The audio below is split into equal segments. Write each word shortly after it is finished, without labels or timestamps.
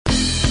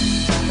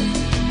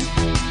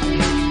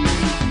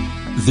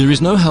There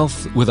is no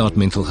health without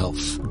mental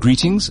health.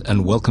 Greetings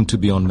and welcome to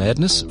Beyond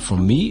Madness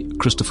from me,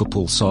 Christopher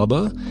Paul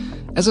Sabo.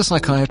 As a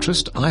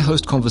psychiatrist, I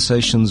host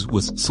conversations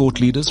with thought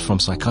leaders from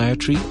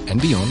psychiatry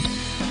and beyond,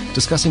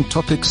 discussing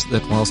topics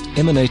that, whilst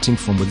emanating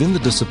from within the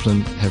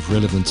discipline, have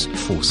relevance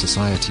for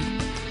society.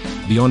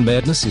 Beyond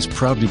Madness is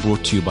proudly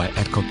brought to you by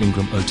Adcock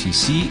Ingram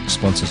OTC,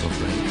 sponsors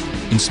of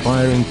RAIN,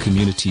 inspiring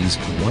communities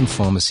one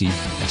pharmacy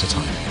at a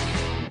time.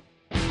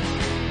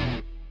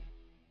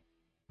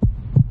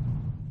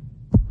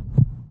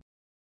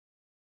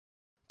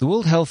 The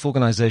World Health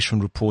Organization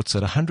reports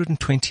that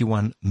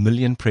 121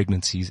 million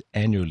pregnancies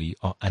annually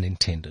are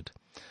unintended,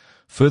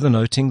 further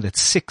noting that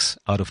 6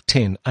 out of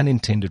 10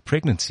 unintended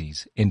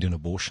pregnancies end in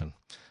abortion,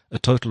 a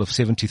total of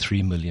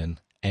 73 million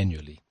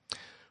annually,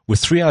 with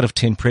 3 out of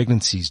 10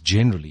 pregnancies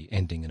generally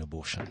ending in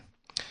abortion.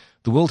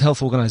 The World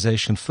Health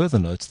Organization further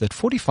notes that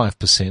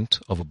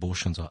 45% of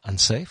abortions are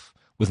unsafe,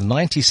 with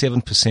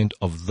 97%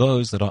 of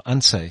those that are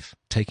unsafe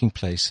taking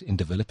place in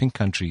developing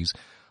countries,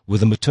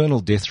 with a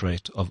maternal death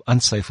rate of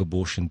unsafe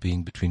abortion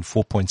being between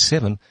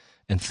 4.7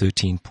 and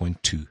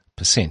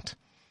 13.2%.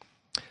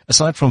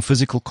 Aside from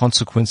physical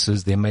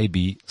consequences, there may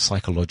be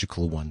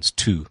psychological ones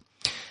too.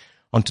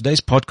 On today's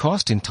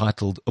podcast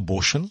entitled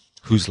Abortion,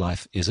 Whose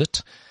Life Is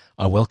It?,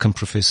 I welcome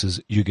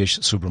Professors Yogesh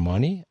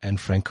Subramani and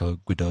Franco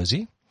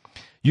Guidosi.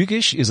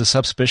 Yogesh is a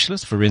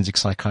subspecialist forensic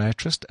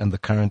psychiatrist and the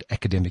current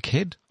academic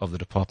head of the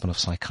Department of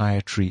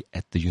Psychiatry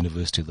at the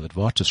University of the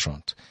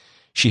Witwatersrand.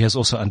 She has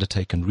also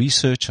undertaken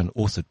research and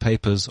authored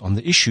papers on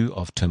the issue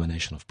of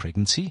termination of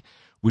pregnancy,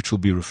 which will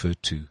be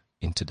referred to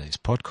in today's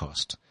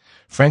podcast.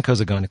 Franco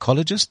is a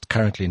gynecologist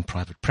currently in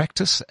private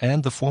practice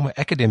and the former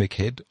academic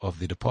head of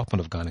the Department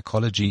of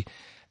Gynecology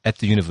at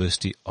the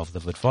University of the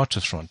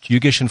Witwatersrand.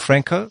 Yogesh and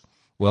Franco,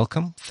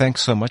 welcome.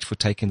 Thanks so much for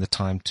taking the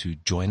time to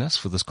join us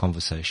for this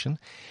conversation.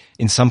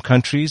 In some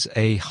countries,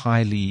 a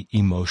highly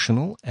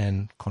emotional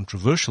and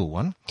controversial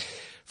one.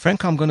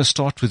 Franco, I'm going to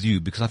start with you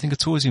because I think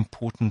it's always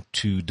important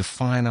to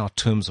define our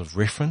terms of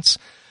reference.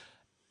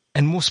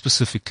 And more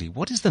specifically,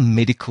 what is the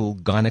medical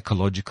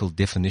gynecological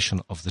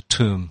definition of the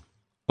term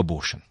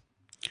abortion?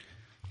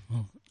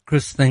 Well,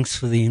 Chris, thanks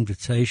for the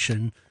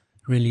invitation.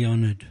 Really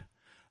honored.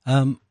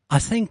 I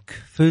think,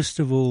 first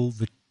of all,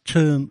 the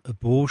term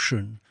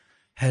abortion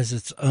has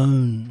its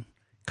own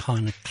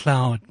kind of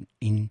cloud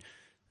in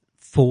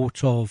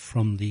thought of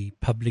from the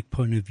public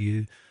point of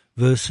view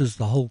versus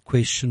the whole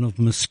question of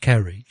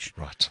miscarriage.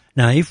 Right.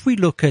 Now, if we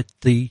look at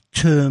the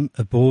term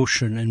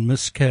abortion and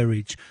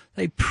miscarriage,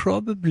 they're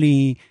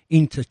probably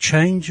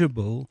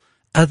interchangeable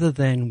other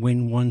than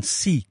when one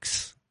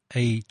seeks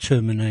a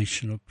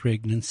termination of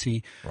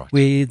pregnancy, right,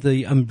 where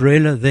the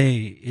umbrella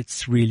there,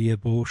 it's really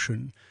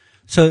abortion.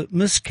 So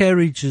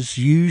miscarriage is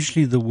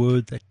usually the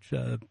word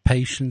that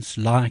patients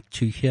like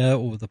to hear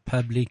or the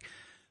public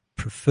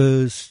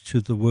prefers to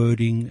the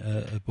wording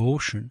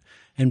abortion.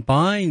 And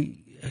by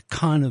a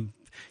kind of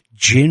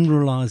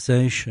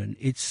generalization,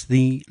 it's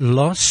the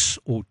loss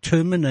or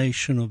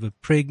termination of a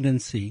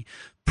pregnancy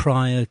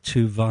prior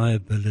to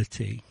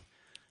viability.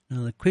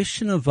 Now, the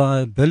question of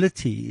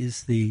viability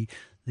is the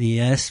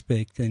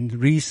aspect, and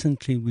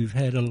recently we've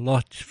had a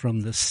lot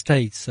from the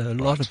States, so a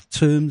lot of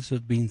terms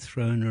have been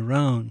thrown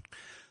around.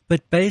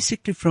 But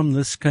basically from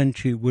this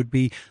country would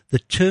be the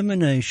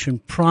termination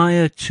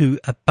prior to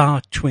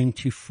about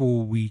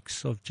 24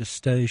 weeks of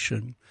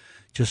gestation.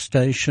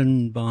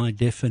 Gestation, by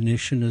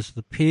definition, is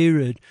the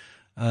period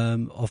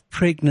of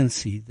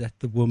pregnancy that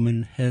the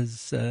woman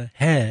has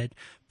had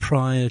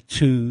prior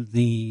to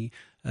the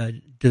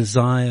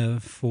desire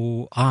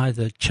for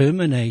either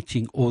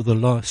terminating or the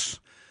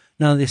loss.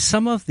 Now, there's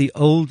some of the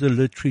older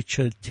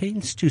literature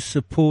tends to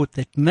support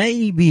that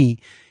maybe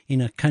in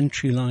a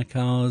country like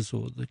ours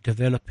or the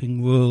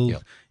developing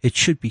world, it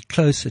should be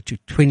closer to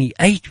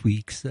 28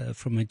 weeks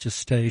from a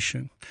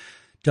gestation.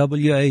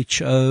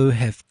 WHO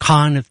have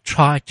kind of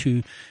tried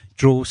to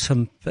draw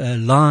some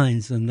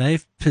lines, and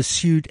they've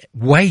pursued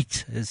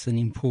weight as an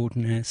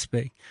important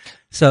aspect.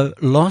 So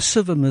loss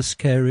of a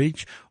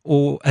miscarriage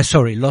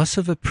loss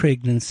of a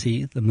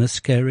pregnancy, the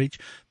miscarriage,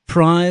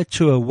 prior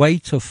to a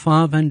weight of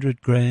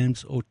 500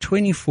 grams or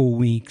 24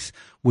 weeks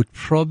would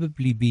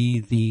probably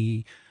be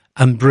the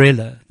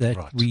umbrella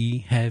that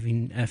we have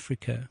in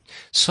Africa.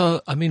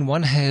 So, I mean,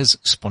 one has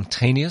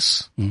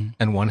spontaneous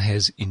and one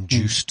has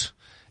induced.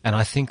 And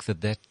I think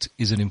that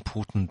is an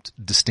important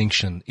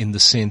distinction in the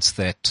sense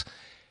that,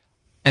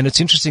 and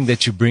it's interesting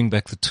that you bring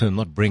back the term,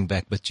 not bring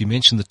back, but you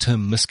mentioned the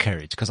term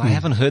miscarriage, because I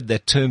haven't heard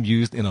that term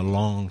used in a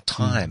long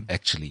time,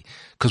 actually,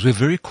 because we're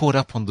very caught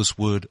up on this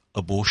word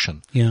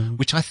abortion,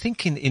 which I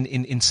think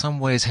in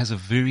some ways has a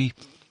very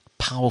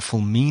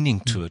powerful meaning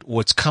to it, or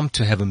it's come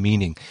to have a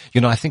meaning.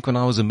 You know, I think when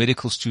I was a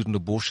medical student,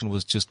 abortion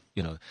was just,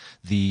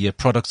 the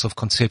products of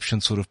conception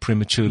sort of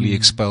prematurely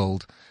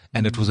expelled.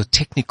 And it was a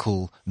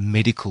technical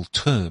medical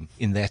term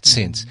in that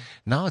sense.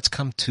 Now it's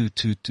come to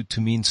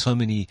mean so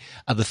many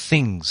other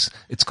things.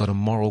 It's got a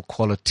moral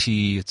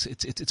quality.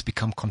 It's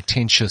become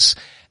contentious.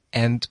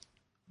 And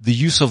the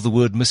use of the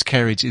word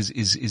miscarriage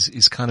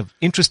is kind of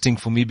interesting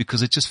for me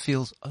because it just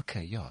feels,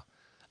 okay,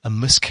 a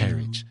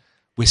miscarriage,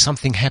 where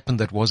something happened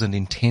that wasn't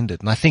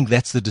intended. And I think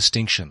that's the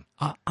distinction.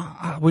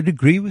 I would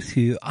agree with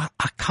you. I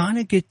kind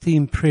of get the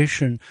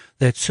impression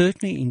that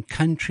certainly in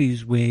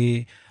countries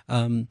where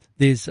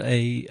there's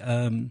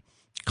a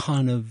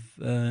kind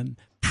of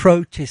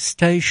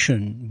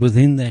protestation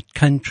within that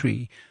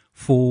country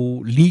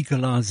for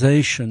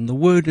legalization, the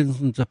word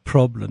isn't a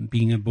problem,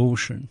 being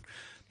abortion.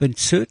 But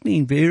certainly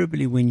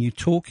invariably when you're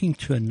talking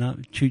to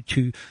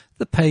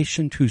the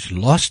patient who's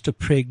lost a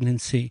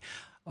pregnancy,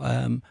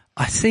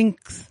 I think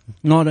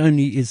not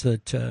only is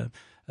it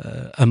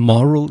a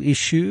moral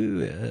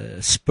issue,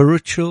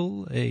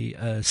 spiritual,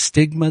 a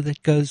stigma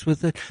that goes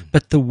with it,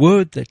 but the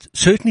word that,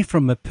 certainly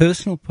from a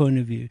personal point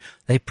of view,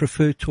 they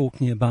prefer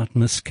talking about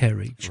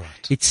miscarriage.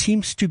 Right. It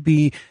seems to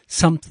be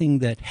something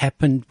that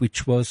happened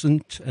which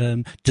wasn't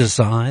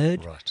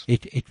desired. Right.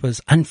 It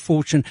was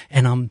unfortunate,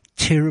 and I'm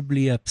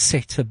terribly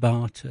upset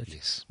about it.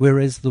 Yes.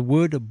 Whereas the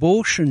word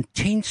abortion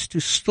tends to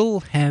still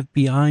have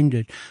behind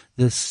it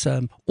this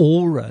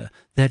aura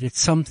that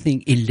it's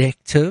something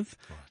elective,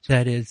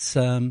 that it's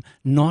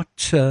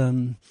not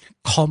a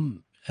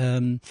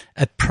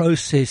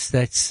process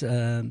that's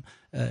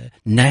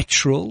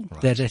natural,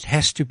 that it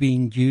has to be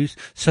induced.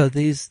 So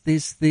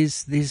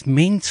there's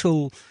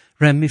mental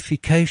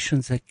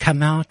ramifications that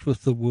come out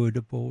with the word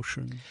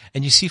abortion.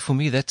 And you see, for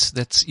me,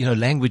 that's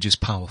language is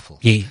powerful.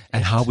 Yeah,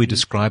 and how we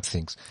describe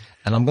things.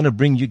 And I'm going to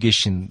bring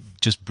Yogesh in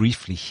just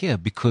briefly here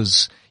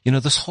because,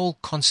 this whole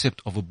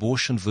concept of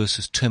abortion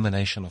versus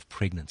termination of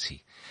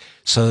pregnancy.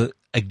 So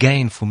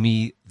again, for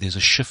me, there's a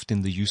shift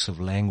in the use of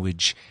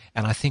language,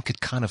 and I think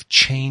it kind of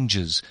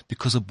changes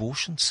because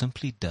abortion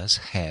simply does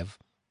have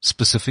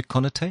specific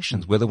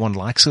connotations, whether one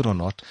likes it or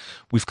not.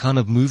 We've kind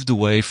of moved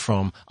away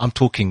from, I'm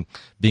talking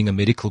being a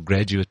medical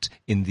graduate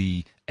in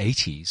the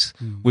 80s,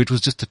 where it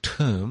was just a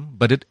term,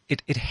 but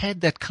it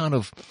had that kind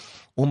of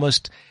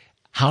almost,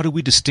 how do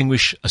we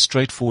distinguish a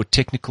straightforward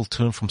technical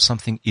term from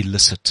something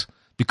illicit?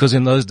 Because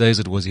in those days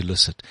it was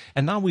illicit.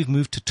 And now we've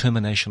moved to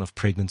termination of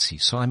pregnancy.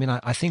 So,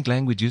 I think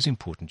language is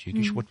important.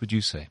 Yogesh, what would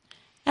you say?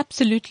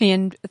 Absolutely.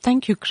 And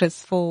thank you,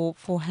 Chris, for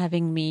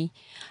having me.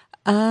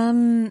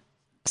 It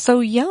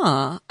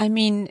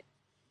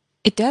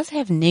does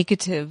have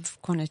negative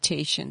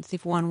connotations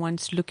if one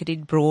wants to look at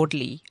it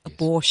broadly, yes.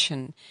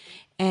 Abortion.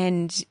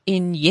 And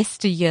in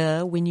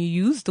yesteryear, when you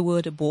use the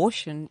word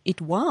abortion,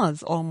 it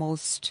was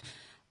almost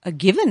a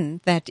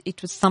given that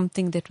it was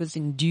something that was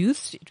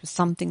induced, it was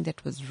something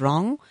that was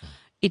wrong.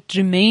 It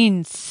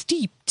remains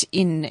steeped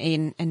in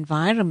an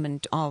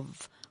environment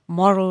of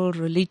moral,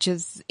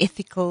 religious,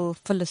 ethical,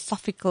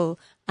 philosophical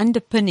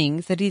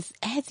underpinnings that is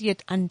as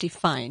yet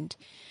undefined.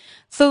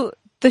 So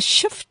the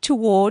shift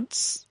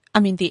towards,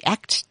 the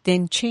act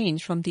then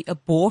changed from the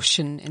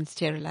Abortion and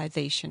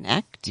Sterilization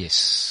Act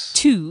yes.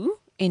 to,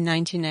 in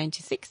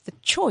 1996, the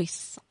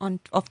choice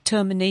of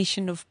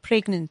termination of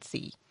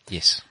pregnancy.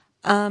 Yes.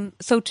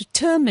 So to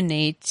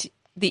terminate,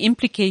 the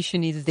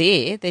implication is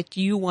there that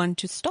you want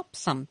to stop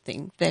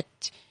something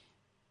that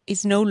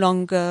is no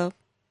longer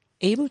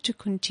able to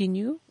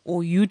continue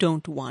or you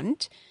don't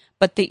want,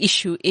 but the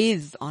issue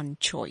is on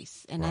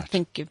choice. And right. I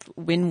think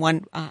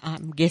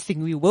I'm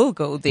guessing we will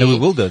go there. No, we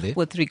will go there.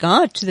 With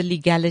regard to the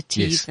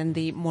legalities yes. and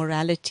the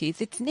moralities.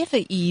 It's never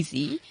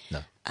easy. No.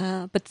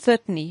 But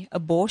certainly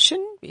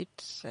abortion,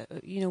 it's,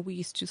 we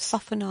used to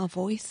soften our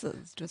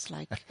voices. It was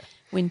like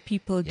when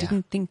people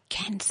didn't think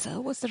cancer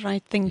was the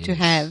right thing yes. to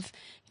have,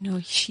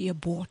 she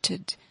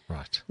aborted.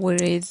 Right.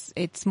 Whereas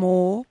it's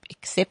more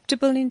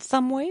acceptable in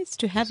some ways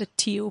to have a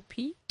TOP.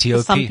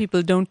 TOP. Some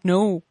people don't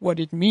know what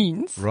it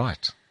means.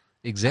 Right.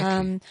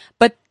 Exactly.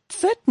 But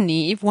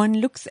certainly if one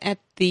looks at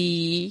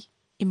the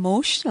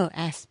emotional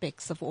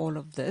aspects of all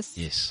of this.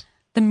 Yes.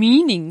 The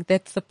meaning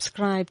that's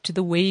subscribed to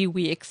the way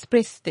we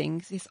express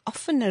things is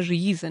often a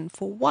reason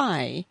for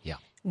why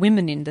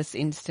women in this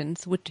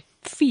instance would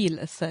feel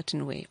a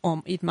certain way,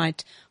 or it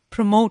might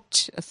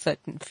promote a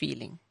certain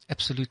feeling.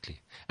 Absolutely.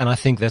 And I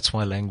think that's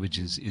why language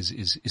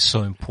is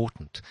so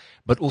important,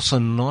 but also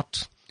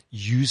not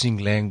using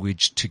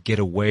language to get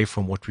away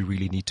from what we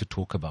really need to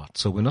talk about.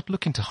 So we're not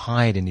looking to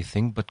hide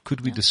anything, but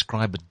could we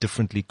describe it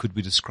differently? Could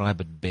we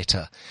describe it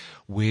better?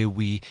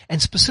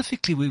 And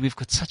specifically where we've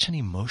got such an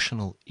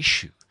emotional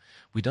issue,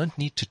 we don't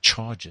need to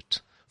charge it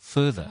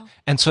further. No.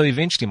 And so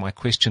eventually my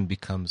question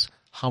becomes,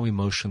 how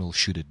emotional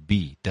should it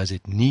be? Does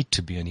it need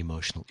to be an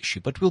emotional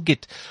issue? But we'll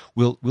get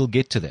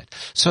to that.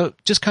 So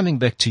just coming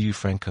back to you,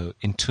 Franco,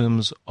 in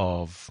terms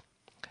of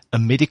a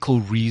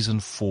medical reason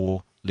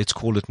for, let's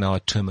call it now, a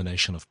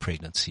termination of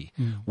pregnancy,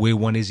 where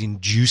one is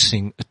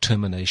inducing a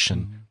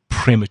termination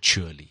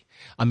prematurely.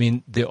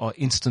 There are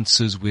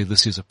instances where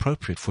this is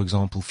appropriate, for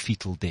example,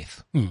 fetal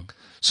death.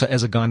 So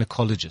as a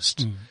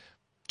gynecologist,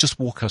 just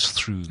walk us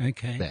through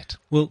that.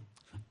 Well,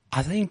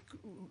 I think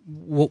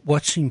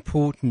what's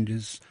important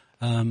is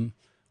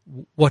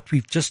what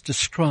we've just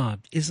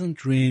described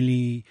isn't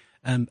really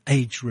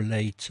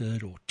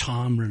age-related or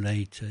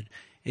time-related.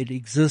 It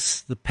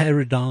exists, the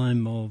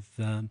paradigm of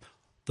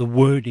the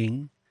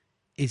wording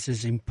is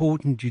as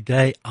important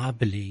today, I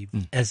believe,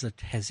 as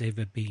it has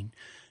ever been.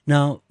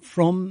 Now,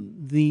 from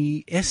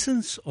the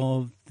essence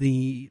of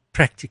the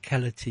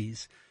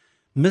practicalities,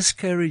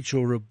 miscarriage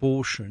or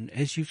abortion,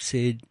 as you've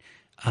said,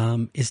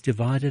 is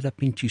divided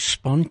up into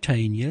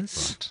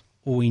spontaneous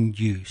or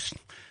induced.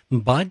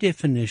 And by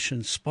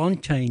definition,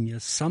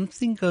 spontaneous,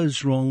 something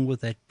goes wrong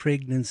with that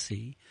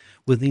pregnancy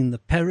within the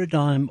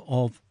paradigm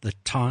of the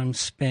time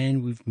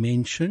span we've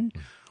mentioned,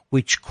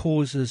 which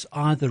causes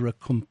either a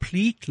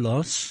complete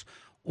loss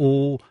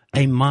or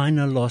a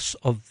minor loss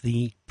of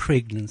the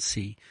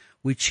pregnancy,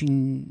 which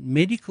in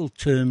medical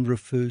term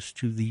refers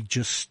to the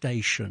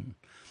gestation.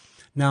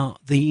 Now,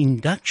 the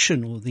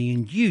induction or the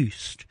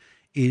induced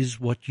is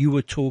what you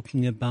were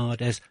talking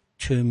about as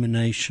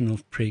termination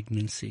of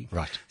pregnancy.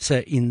 Right. So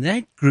in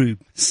that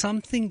group,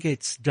 something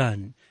gets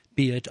done,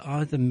 be it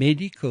either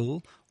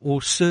medical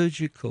or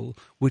surgical,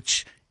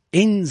 which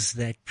ends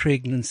that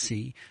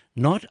pregnancy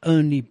not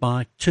only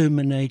by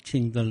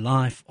terminating the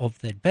life of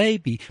that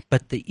baby,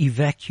 but the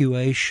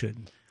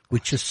evacuation,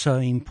 which is so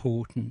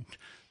important,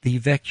 the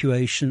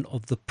evacuation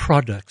of the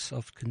products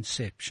of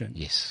conception.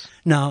 Yes.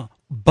 Now,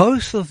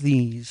 both of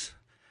these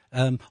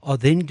are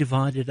then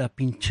divided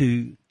up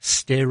into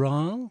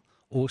sterile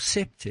or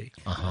septic.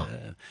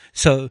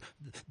 So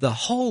the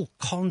whole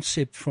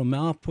concept from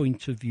our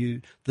point of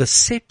view, the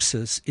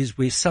sepsis is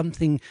where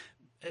something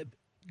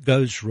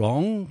goes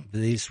wrong,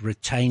 there's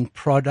retained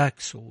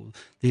products or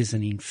there's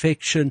an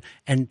infection,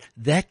 and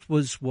that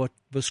was what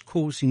was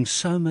causing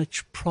so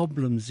much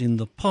problems in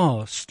the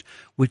past,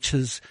 which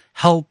has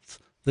helped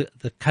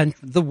the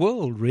country, the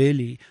world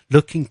really,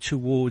 looking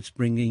towards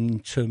bringing in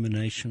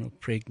termination of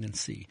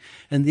pregnancy.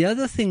 And the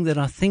other thing that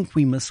I think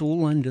we must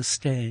all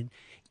understand,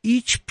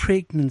 each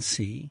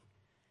pregnancy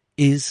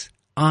is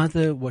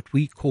either what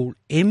we call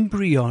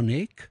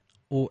embryonic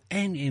or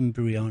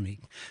anembryonic.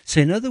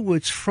 So in other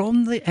words,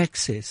 from the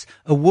access,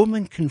 a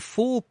woman can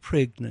fall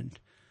pregnant.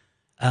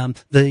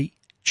 The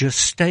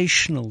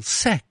gestational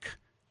sac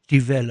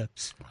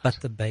develops, but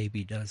the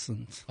baby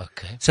doesn't.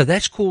 Okay. So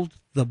that's called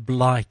the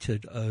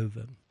blighted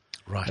ovum.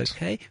 Right.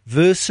 Okay.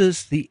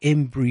 Versus the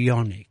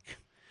embryonic.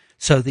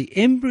 So the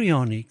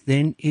embryonic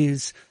then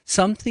is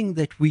something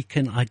that we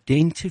can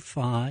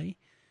identify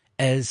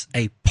as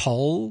a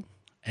pole,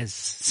 as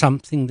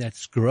something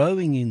that's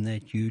growing in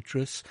that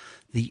uterus,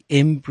 the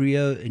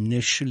embryo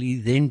initially,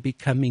 then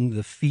becoming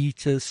the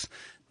fetus,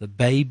 the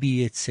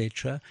baby,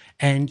 etc.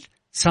 And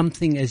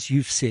something, as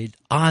you've said,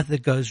 either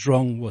goes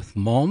wrong with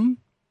mom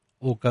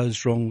or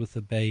goes wrong with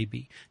the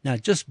baby. Now,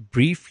 just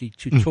briefly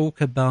to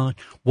talk about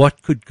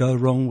what could go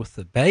wrong with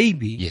the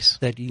baby, Yes.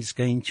 that is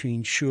going to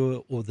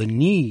ensure, or the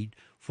need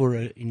for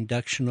an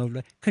induction of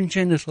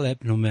congenital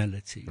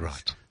abnormalities.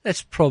 Right.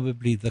 That's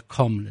probably the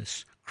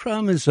commonest.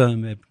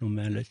 Chromosome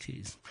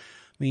abnormalities.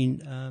 I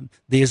mean,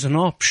 there's an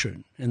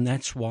option, and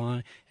that's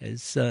why,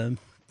 as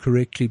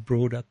correctly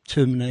brought up,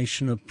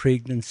 termination of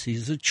pregnancy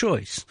is a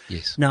choice.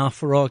 Yes. Now,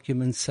 for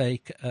argument's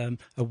sake, a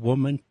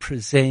woman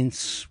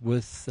presents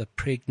with a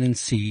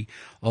pregnancy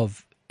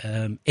of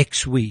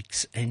X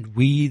weeks, and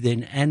we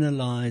then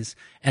analyze,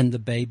 and the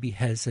baby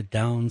has a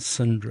Down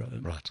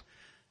syndrome. Right.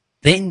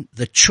 Then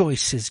the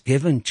choice is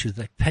given to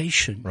the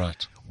patient.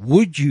 Right.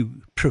 Would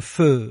you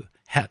prefer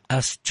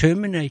us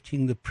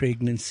terminating the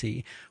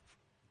pregnancy,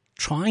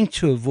 trying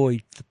to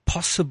avoid the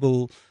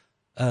possible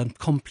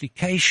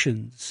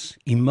complications,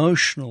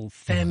 emotional,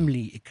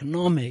 family,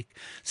 economic?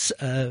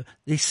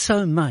 There's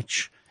so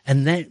much,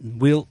 and that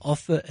will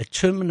offer a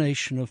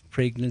termination of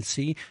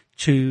pregnancy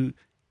to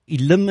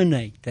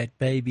eliminate that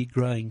baby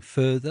growing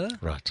further,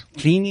 Right.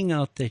 cleaning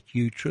out that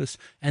uterus,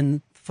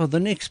 and for the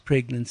next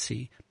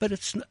pregnancy. But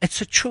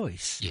it's a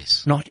choice.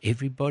 Yes. Not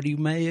everybody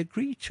may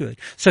agree to it.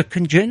 So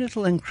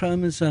congenital and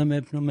chromosome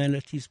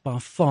abnormalities by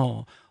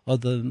far are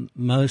the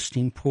most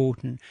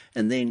important.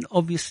 And then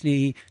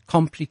obviously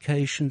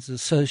complications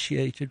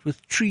associated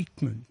with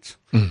treatment.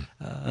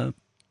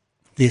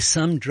 There's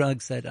some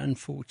drugs that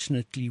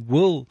unfortunately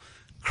will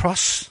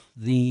cross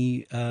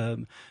the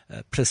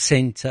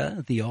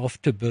placenta, the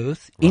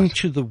afterbirth,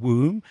 into the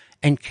womb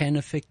and can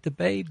affect the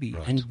baby.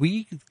 Right. And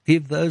we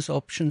give those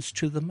options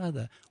to the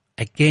mother.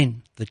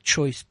 Again, the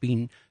choice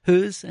being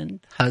hers and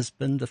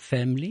husband, the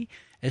family,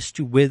 as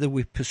to whether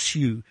we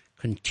pursue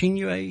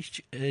continuing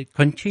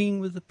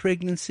with the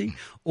pregnancy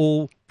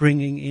or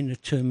bringing in a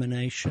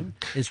termination,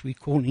 as we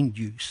call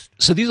induced.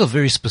 So these are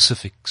very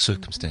specific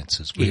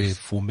circumstances where, Yes.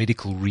 for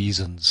medical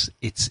reasons,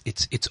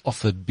 it's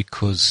offered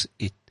because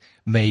it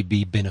may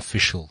be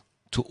beneficial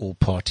to all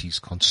parties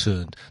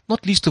concerned,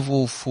 not least of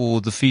all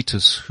for the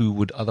fetus who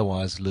would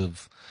otherwise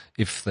live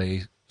if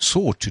they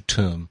sought to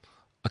term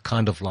a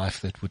kind of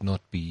life that would not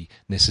be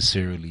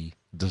necessarily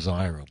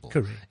desirable.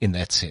 Correct. In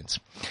that sense.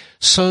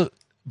 So,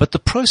 but the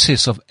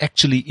process of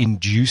actually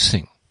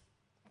inducing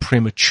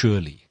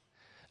prematurely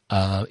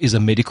is a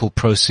medical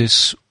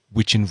process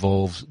which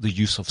involves the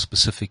use of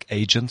specific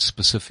agents,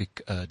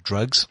 specific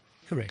drugs.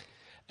 Correct.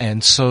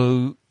 And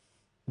so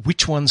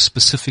which ones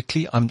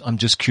specifically? I'm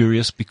just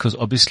curious because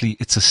obviously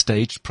it's a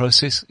staged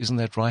process, isn't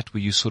that right?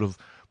 Where you sort of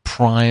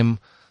prime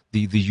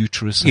the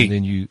uterus, Yeah. and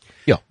then you,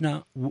 yeah.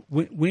 Now,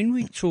 when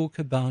we talk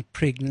about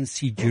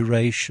pregnancy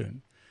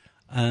duration,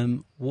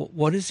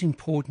 what is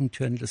important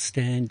to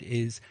understand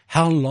is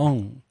how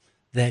long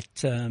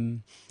that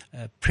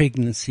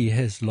pregnancy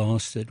has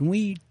lasted. And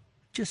we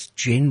just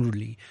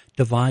generally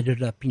divide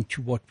it up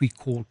into what we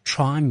call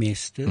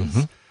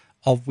trimesters,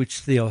 of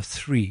which there are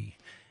 3.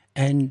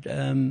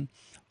 And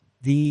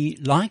the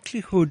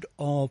likelihood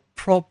of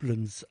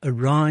problems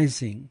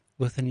arising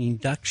with an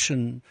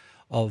induction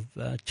of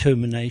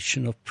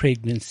termination of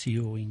pregnancy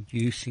or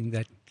inducing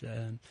that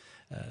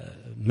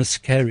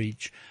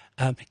miscarriage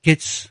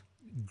gets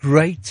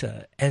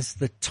greater as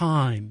the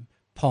time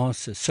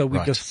passes. So we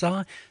Right.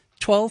 decide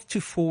 12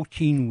 to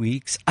 14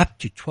 weeks, up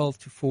to 12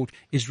 to 14,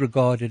 is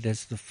regarded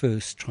as the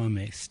first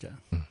trimester.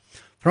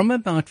 From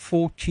about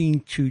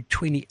 14 to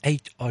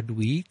 28 odd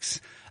weeks,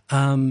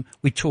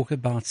 we talk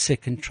about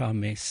second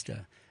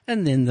trimester.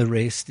 And then the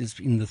rest is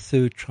in the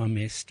third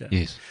trimester.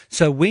 Yes.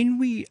 So when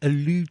we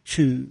allude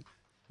to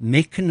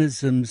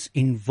mechanisms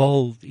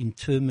involved in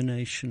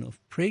termination of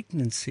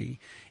pregnancy,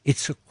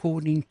 it's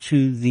according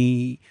to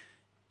the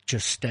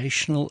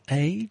gestational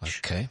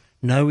age, Okay.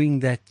 knowing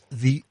that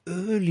the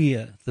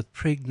earlier the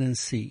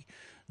pregnancy,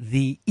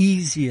 the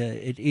easier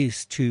it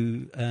is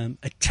to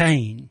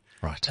attain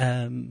Right.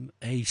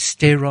 a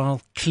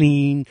sterile,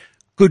 clean,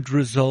 good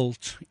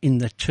result in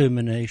the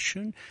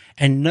termination,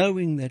 and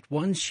knowing that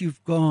once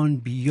you've gone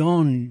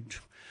beyond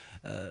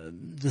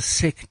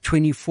the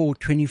 24,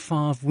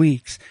 25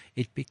 weeks,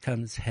 it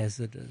becomes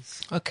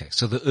hazardous. Okay,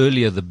 so the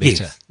earlier the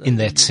better, Yes, the in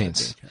earlier that the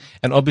sense. better.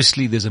 And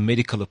obviously there's a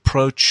medical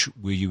approach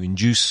where you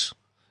induce,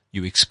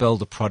 you expel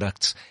the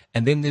products,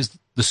 and then there's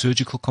the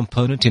surgical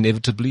component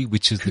inevitably,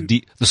 which is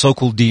the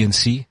so-called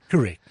DNC.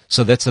 Correct.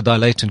 So that's the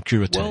dilate and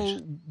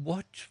curettage.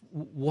 Well,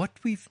 what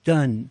we've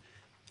done,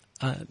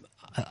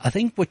 I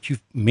think what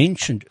you've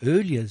mentioned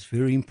earlier is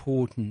very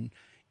important.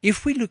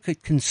 If we look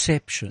at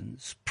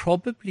conceptions,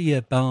 probably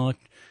about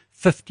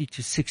 50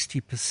 to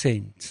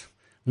 60%,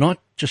 not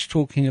just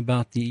talking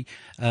about the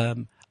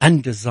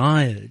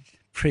undesired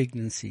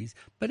pregnancies,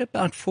 but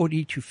about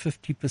 40 to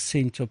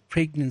 50% of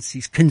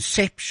pregnancies,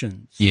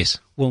 conceptions, Yes.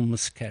 will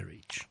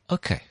miscarriage.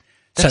 Okay.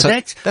 So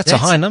That's a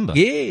high number.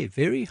 Yeah,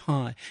 very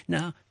high.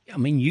 Now, I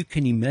mean, you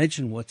can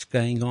imagine what's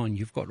going on.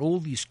 You've got all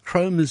these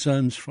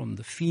chromosomes from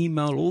the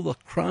female, all the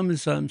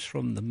chromosomes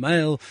from the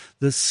male,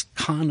 this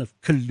kind of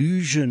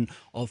collusion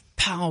of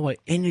power,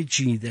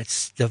 energy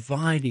that's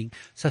dividing.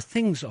 So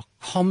things are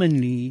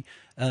commonly,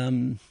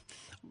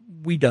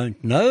 we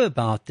don't know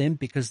about them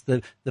because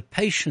the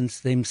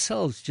patients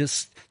themselves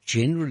just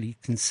generally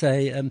can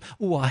say,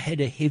 oh, I had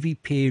a heavy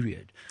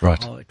period.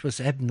 Right. Oh, it was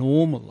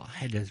abnormal. I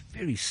had a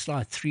very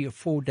slight 3 or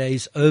 4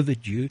 days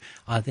overdue.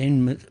 I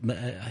then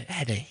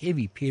had a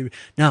heavy period.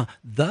 Now,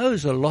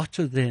 those, a lot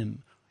of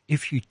them,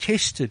 if you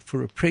tested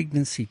for a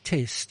pregnancy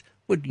test,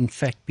 would in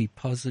fact be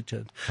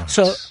positive. Right.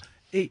 So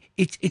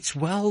it's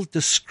well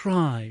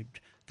described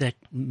that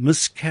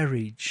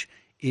miscarriage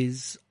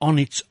is on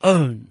its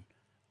own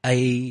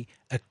a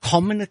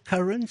common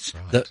occurrence.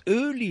 Right. The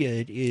earlier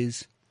it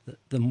is,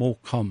 the more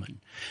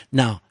common.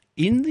 Now,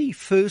 in the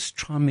first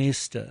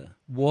trimester,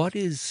 what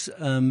is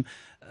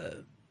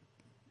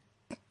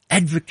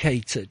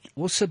advocated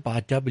also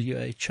by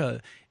WHO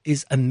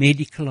is a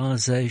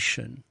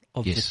medicalization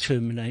of Yes. the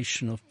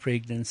termination of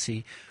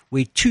pregnancy,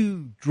 where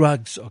 2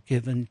 drugs are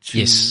given to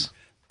Yes.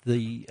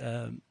 the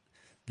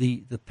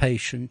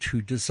patient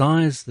who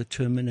desires the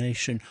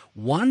termination,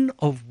 one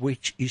of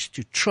which is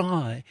to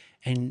try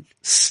and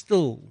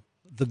still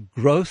the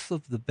growth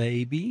of the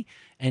baby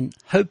and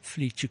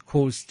hopefully to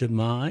cause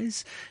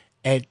demise.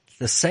 At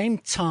the same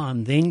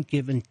time, then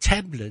given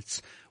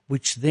tablets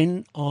which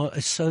then are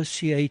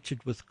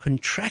associated with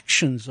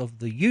contractions of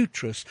the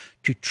uterus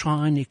to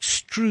try and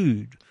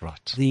extrude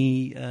Right.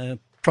 the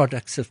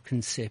products of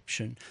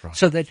conception, Right.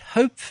 so that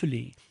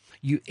hopefully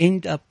you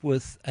end up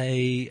with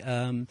a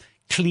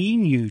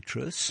clean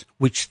uterus,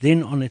 which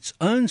then on its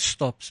own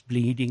stops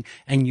bleeding,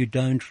 and you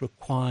don't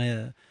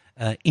require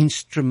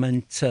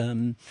instrument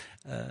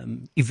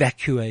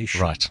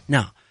evacuation. Right.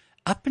 Now,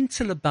 up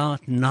until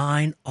about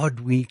 9 odd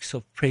weeks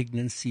of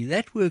pregnancy,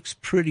 that works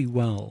pretty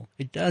well.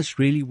 It does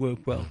really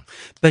work well.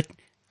 But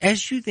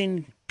as you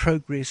then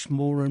progress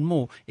more and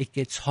more, it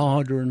gets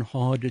harder and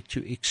harder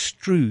to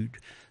extrude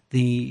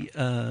the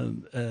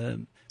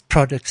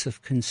products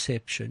of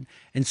conception.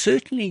 And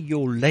certainly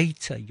your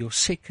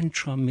second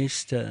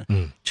trimester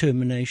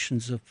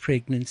terminations of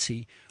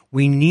pregnancy,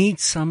 we need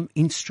some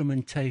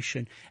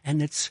instrumentation.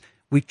 And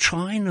we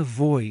try and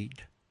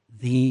avoid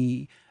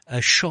a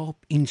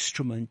sharp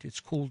instrument. It's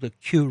called a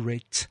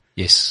curette.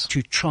 Yes.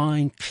 To try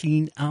and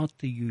clean out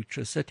the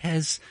uterus. It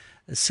has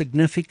a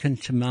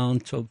significant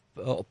amount of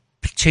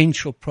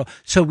potential.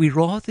 So we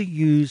rather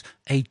use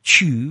a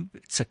tube.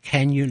 It's a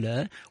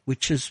cannula,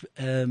 which is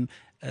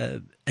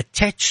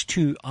attached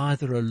to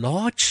either a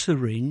large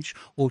syringe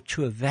or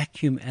to a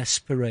vacuum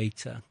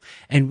aspirator.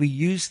 And we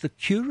use the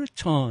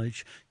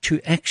curettage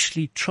to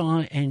actually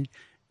try and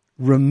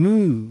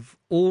remove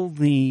all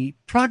the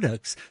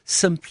products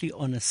simply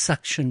on a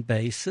suction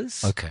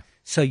basis. Okay.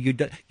 So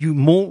you're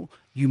more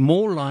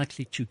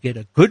likely to get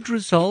a good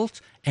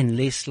result and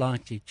less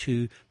likely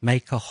to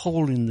make a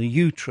hole in the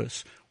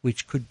uterus,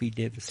 which could be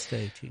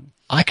devastating.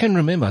 I can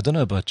remember, I don't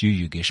know about you,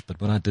 Yogesh, but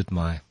when I did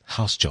my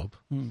house job,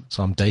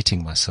 so I'm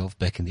dating myself,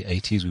 back in the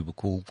 80s, we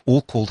were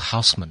all called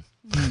housemen,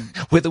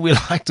 whether we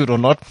liked it or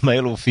not,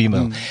 male or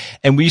female.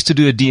 And we used to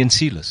do a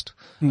DNC list,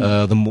 in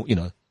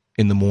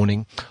the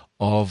morning,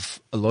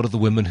 of a lot of the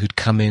women who'd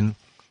come in,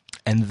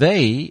 and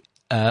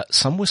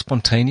some were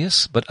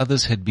spontaneous, but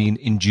others had been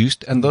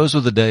induced, and those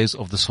were the days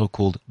of the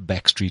so-called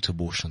backstreet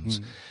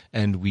abortions.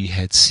 And we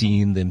had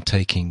seen them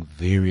taking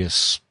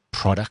various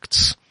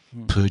products,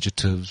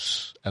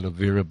 purgatives, aloe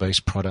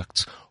vera-based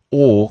products,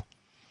 or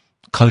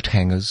coat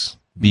hangers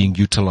being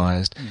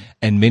utilized,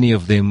 and many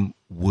of them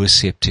were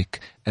septic,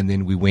 and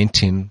then we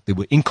went in, they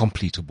were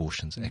incomplete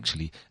abortions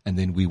actually, and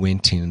then we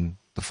went in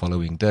the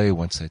following day,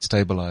 once they'd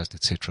stabilized,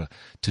 etc.,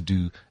 to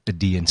do a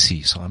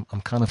DNC. So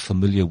I'm kind of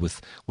familiar with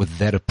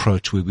that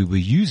approach where we were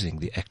using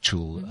the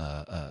actual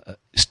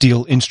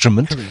steel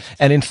instrument. Correct.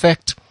 And in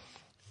fact,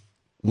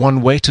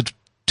 one waited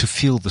to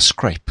feel the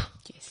scrape.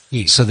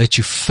 Yes. So that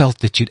you felt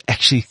that you'd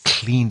actually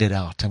cleaned it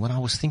out. And when I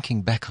was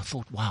thinking back, I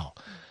thought, wow,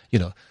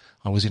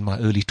 I was in my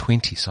early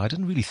 20s, so I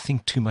didn't really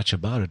think too much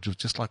about it. It was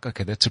just like,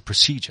 okay, that's a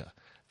procedure.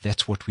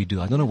 That's what we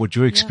do. I don't know what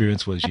your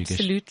experience was, Yogesh.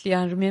 Absolutely.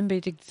 I remember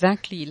it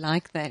exactly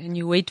like that. And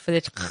you wait for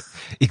that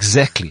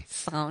Exactly.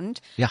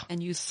 sound. Yeah.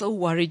 And you're so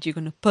worried you're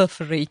going to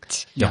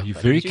perforate. Yeah, you're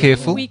very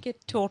careful. We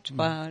get taught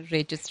by our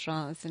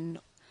registrars and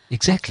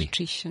Exactly.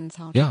 obstetricians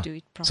how to do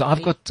it So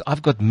properly.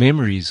 I've got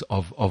memories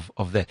of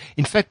that.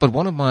 In fact, but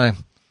one of my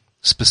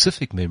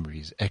specific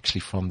memories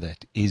actually from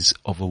that is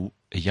of a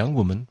young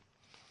woman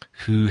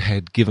who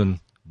had given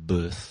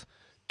birth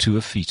to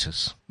a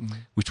fetus,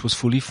 which was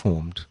fully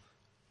formed.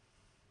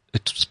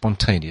 It was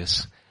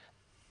spontaneous.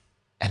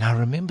 And I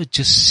remember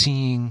just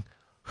seeing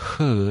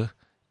her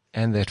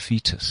and that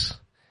fetus.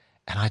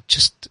 And I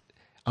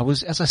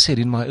was, as I said,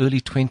 in my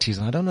early 20s,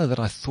 and I don't know that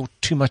I thought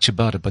too much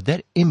about it, but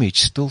that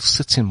image still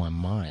sits in my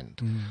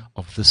mind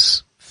of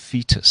this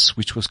fetus,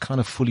 which was kind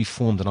of fully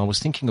formed. And I was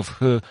thinking of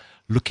her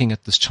looking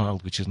at this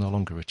child, which is no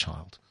longer a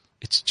child.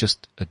 It's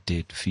just a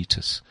dead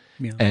fetus.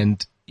 Yeah.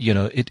 And,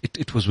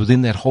 it was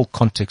within that whole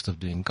context of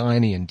doing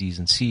gynae and D's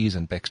and C's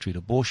and backstreet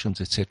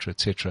abortions, etc.,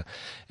 etc.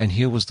 And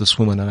here was this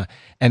woman,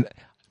 and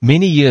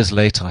many years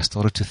later, I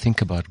started to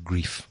think about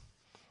grief,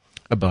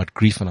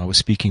 and I was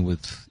speaking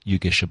with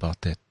Yogesh about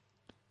that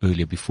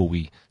earlier before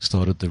we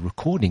started the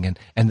recording,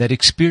 and that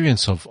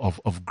experience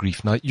of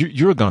grief. Now,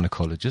 you're a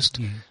gynecologist.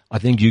 Yeah. I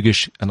think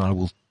Yogesh and I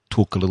will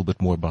talk a little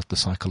bit more about the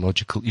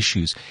psychological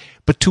issues.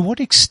 But to what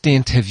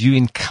extent have you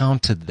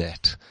encountered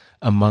that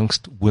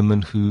amongst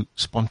women who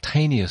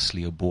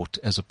spontaneously abort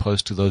as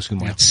opposed to those who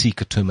might seek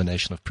a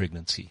termination of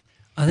pregnancy?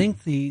 I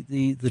think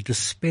the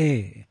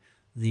despair,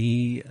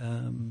 the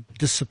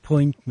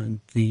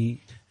disappointment, the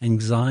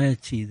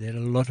anxiety that a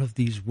lot of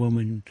these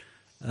women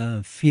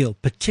feel,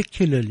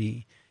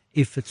 particularly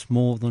if it's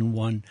more than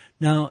one.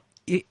 Now,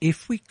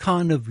 if we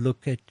kind of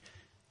look at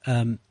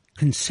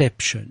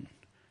conception,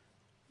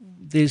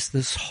 there's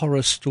this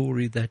horror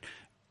story that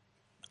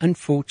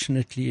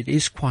unfortunately it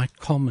is quite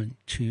common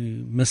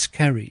to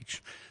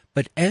miscarriage.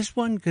 But as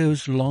one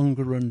goes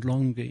longer and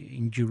longer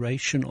in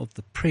duration of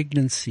the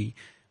pregnancy,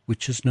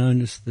 which is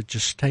known as the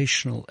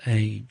gestational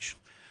age,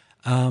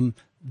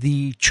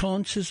 the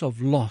chances of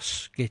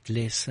loss get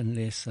less and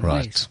less and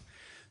less.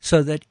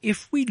 So that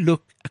if we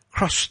look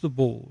across the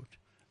board,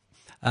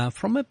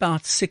 from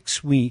about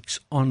 6 weeks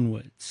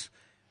onwards,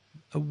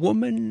 a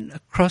woman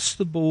across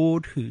the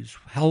board who's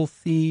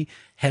healthy,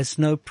 has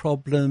no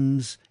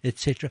problems,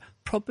 etc.,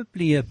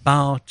 probably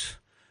about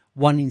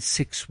 1 in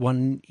 5,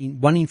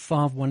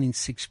 1 in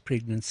 6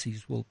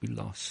 pregnancies will be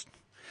lost.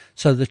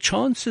 So the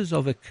chances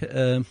of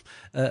a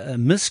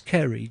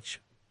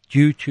miscarriage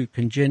due to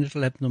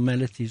congenital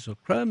abnormalities or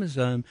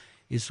chromosome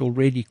is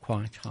already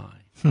quite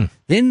high.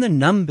 Then the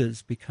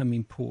numbers become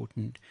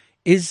important.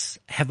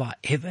 Have I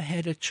ever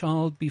had a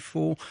child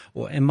before,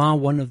 or am I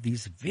one of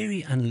these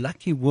very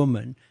unlucky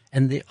women?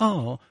 And there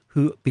are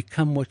who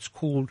become what's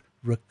called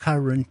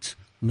recurrent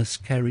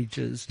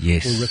miscarriages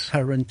or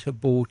recurrent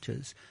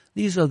aborters.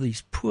 These are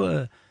these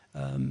poor,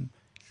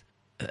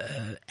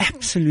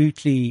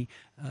 absolutely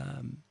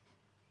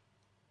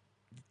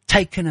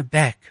taken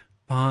aback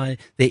by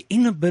their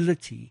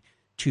inability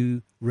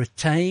to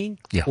retain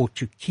or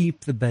to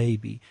keep the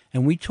baby.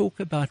 And we talk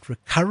about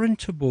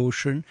recurrent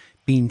abortion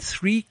being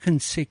 3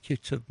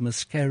 consecutive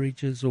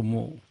miscarriages or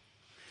more.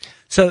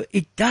 So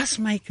it does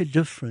make a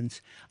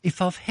difference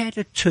if I've had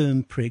a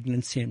term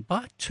pregnancy, and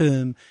by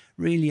term,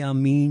 really I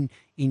mean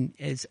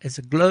as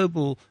a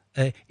global,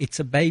 it's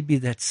a baby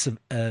that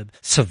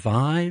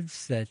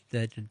survives, that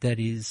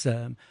is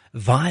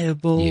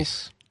viable.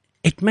 Yes.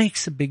 It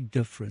makes a big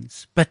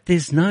difference, but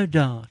there's no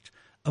doubt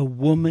a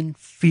woman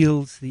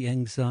feels the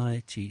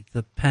anxiety,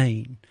 the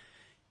pain.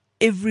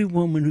 Every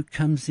woman who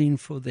comes in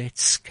for that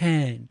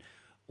scan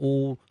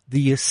or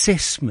the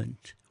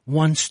assessment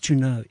wants to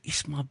know,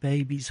 is my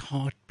baby's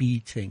heart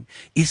beating?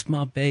 Is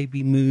my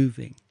baby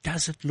moving?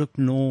 Does it look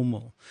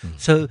normal?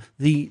 So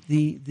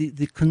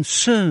the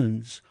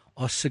concerns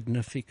are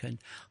significant.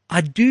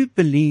 I do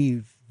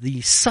believe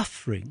the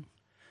suffering,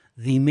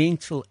 the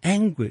mental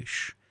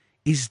anguish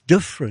is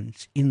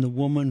different in the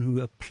woman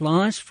who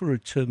applies for a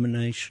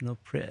termination of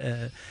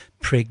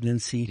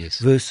pregnancy Yes.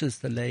 versus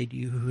the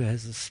lady who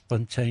has a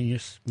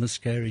spontaneous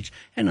miscarriage.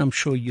 And I'm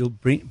sure you'll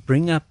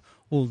bring up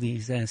all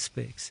these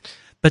aspects.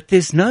 But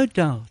there's no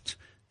doubt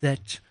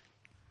that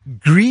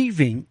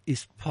grieving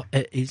is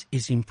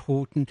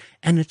important,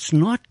 and it's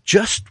not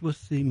just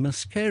with the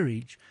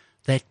miscarriage.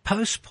 That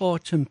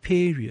postpartum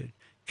period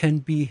can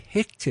be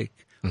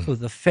hectic for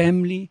the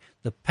family,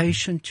 the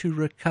patient to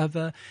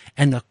recover,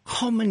 and a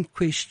common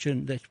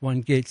question that one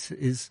gets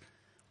is,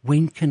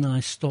 when can I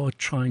start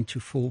trying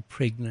to fall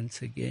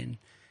pregnant again?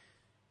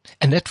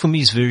 And that for me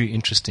is very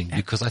interesting,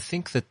 because I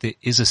think that there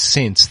is a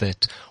sense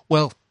that,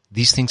 well,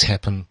 these things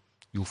happen,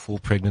 you'll fall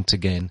pregnant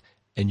again,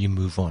 and you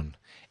move on.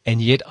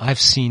 And yet I've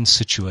seen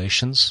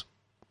situations,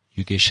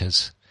 Yogesh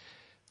has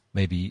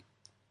maybe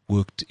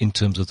worked in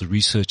terms of the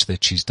research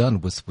that she's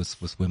done with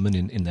women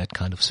in that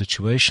kind of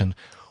situation,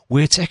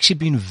 where it's actually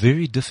been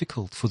very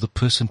difficult for the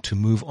person to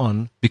move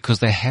on because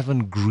they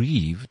haven't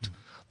grieved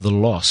the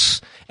loss,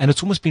 and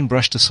it's almost been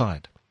brushed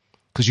aside.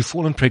 Because you've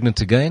fallen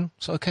pregnant again,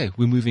 so okay,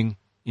 we're moving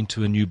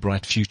into a new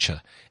bright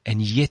future.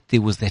 And yet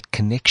there was that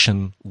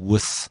connection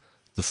with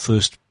the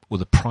first or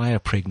the prior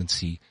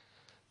pregnancy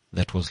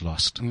that was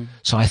lost.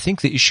 So I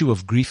think the issue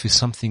of grief is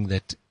something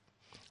that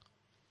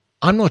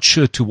I'm not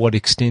sure to what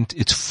extent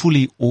it's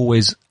fully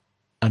always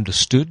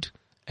understood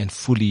and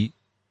fully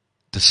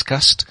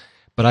discussed,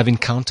 but I've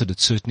encountered it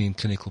certainly in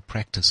clinical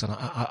practice, and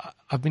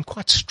I've been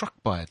quite struck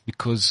by it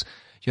because,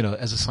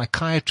 as a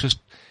psychiatrist,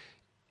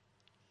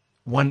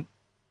 one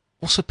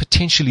also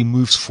potentially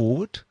moves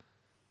forward,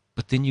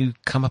 but then you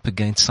come up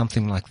against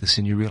something like this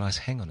and you realize,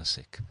 hang on a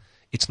sec,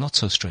 it's not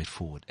so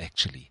straightforward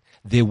actually.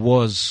 There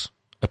was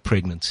a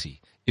pregnancy.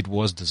 It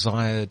was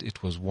desired,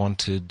 it was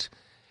wanted,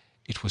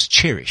 it was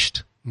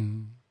cherished,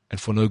 and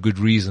for no good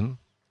reason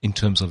in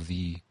terms of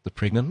the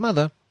pregnant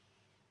mother,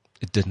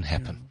 it didn't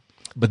happen.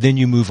 But then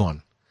you move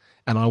on.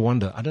 And I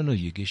wonder, I don't know,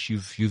 Yogesh,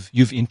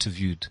 you've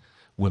interviewed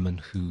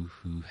women who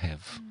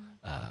have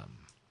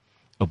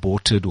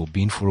aborted or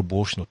been for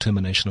abortion or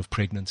termination of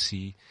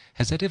pregnancy.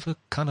 Has that ever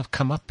kind of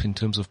come up in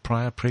terms of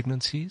prior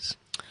pregnancies?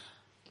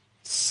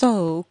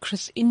 So,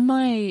 Chris, in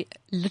my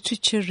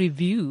literature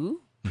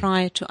review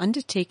prior to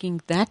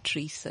undertaking that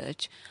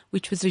research,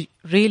 which was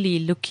really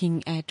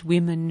looking at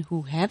women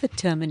who have a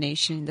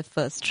termination in the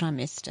first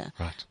trimester,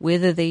 Right.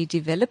 whether they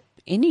develop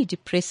any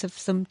depressive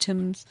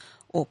symptoms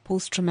or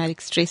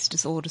post-traumatic stress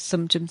disorder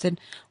symptoms, and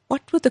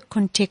what were the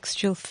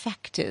contextual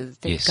factors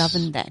that Yes.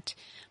 govern that.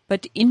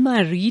 But in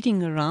my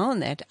reading around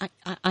that,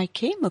 I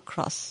came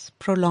across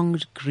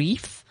prolonged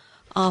grief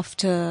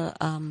after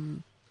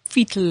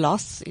fetal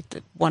loss.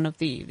 One of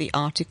the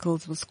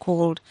articles was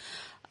called,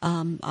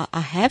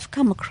 I have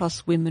come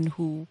across women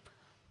who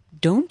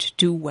don't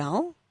do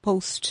well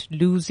post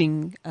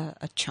losing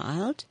a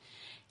child.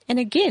 And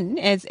again,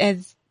 as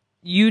in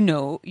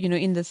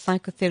the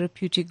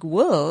psychotherapeutic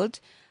world,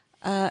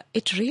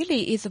 it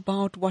really is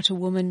about what a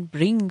woman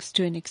brings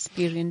to an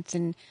experience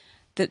and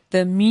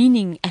the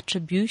meaning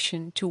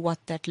attribution to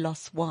what that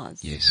loss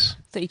was. Yes.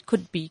 So it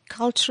could be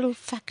cultural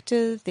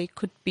factors, there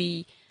could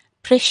be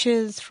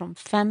pressures from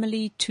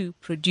family to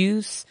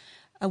produce.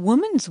 A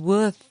woman's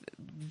worth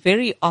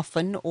very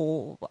often,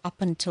 or up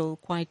until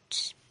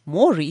quite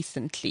more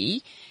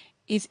recently,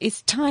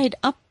 is tied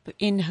up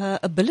in her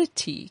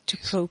ability to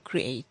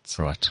procreate.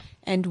 Right.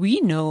 And we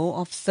know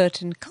of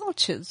certain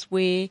cultures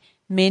where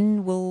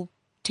men will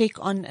take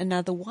on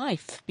another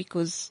wife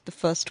because the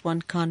first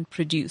one can't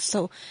produce.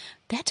 So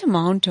that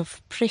amount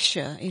of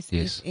pressure is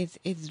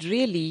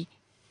really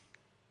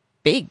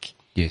big.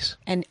 Yes.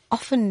 And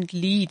often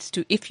leads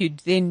to, if you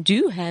then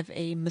do have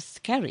a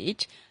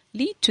miscarriage,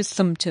 lead to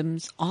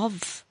symptoms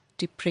of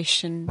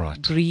depression,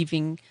 Right.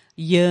 grieving,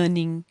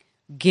 yearning,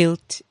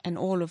 guilt, and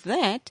all of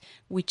that,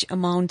 which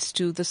amounts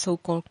to the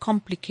so-called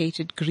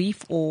complicated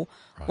grief, or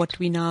what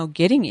we're now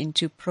getting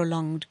into,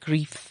 prolonged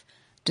grief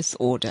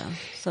disorder.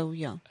 So,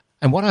 yeah.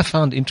 And what I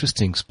found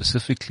interesting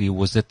specifically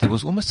was that there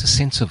was almost a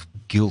sense of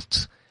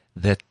guilt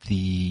that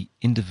the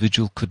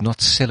individual could not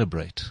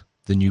celebrate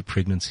the new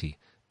pregnancy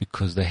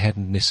because they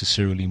hadn't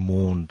necessarily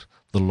mourned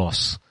the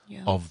loss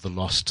of the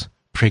lost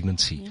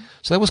pregnancy. Yeah.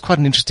 So that was quite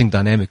an interesting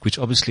dynamic, which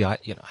obviously I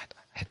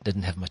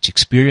didn't have much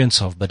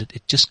experience of, but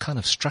it just kind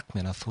of struck me,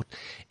 and I thought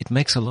it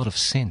makes a lot of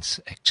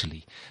sense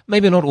actually.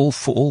 Maybe not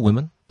for all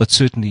women, but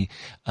certainly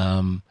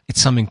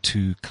it's something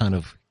to kind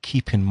of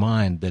keep in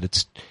mind, that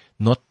it's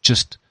not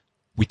just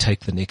we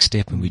take the next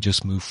step and we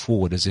just move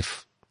forward as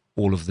if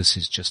all of this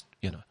is just,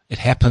 it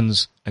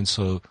happens and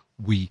so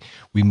we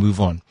move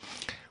on.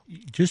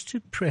 Just to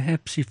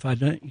perhaps, if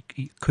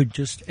could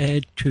just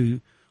add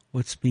to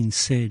what's been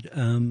said,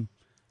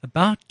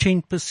 about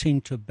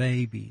 10% of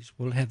babies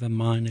will have a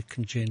minor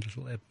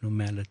congenital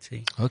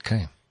abnormality.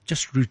 Okay.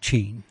 just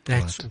routine.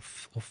 That's Right.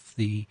 off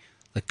the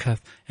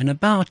cuff. And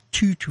about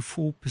 2 to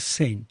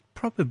 4%,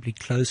 probably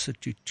closer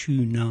to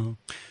 2 now,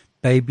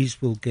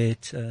 babies will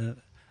get a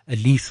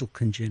lethal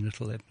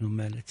congenital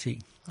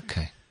abnormality.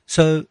 Okay.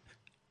 So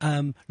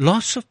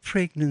loss of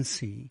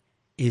pregnancy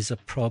is a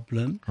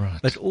problem,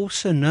 Right. but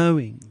also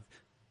knowing,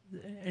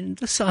 and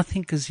this I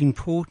think is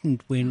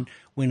important when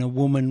a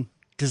woman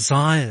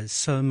desires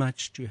so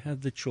much to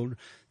have the children.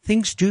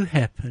 Things do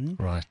happen,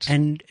 Right.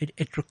 and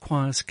it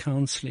requires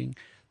counseling.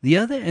 The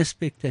other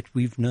aspect that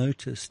we've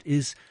noticed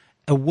is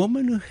a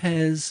woman who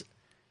has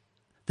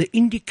the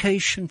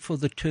indication for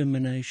the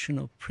termination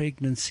of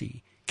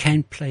pregnancy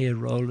can play a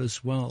role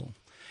as well.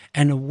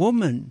 And a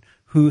woman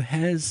who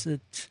has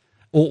it,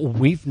 or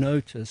we've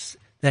noticed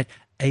that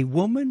a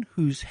woman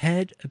who's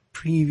had a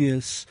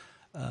previous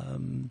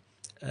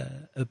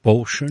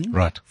abortion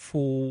Right.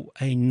 for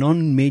a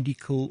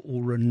non-medical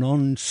or a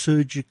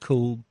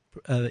non-surgical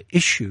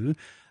issue,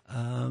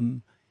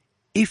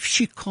 if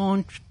she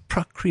can't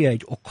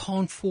procreate or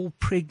can't fall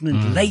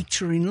pregnant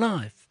later in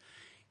life,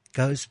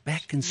 goes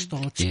back and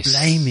starts Yes.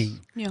 blaming.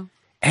 Yeah.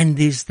 And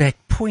there's that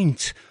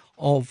point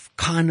of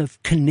kind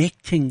of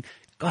connecting,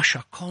 gosh,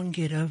 I can't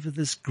get over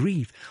this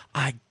grief.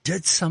 I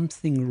did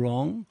something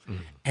wrong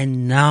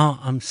and now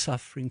I'm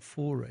suffering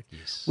for it,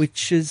 Yes.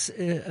 which is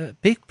a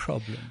big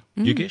problem.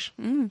 Yogesh?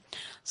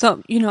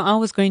 So, I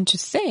was going to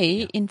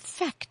say, in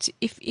fact,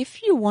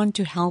 if you want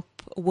to help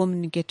a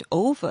woman get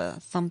over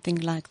something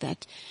like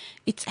that,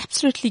 it's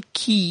absolutely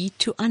key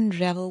to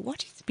unravel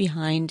what is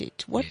behind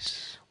it.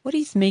 Yes. What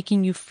is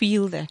making you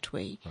feel that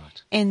way?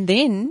 Right. And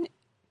then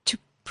to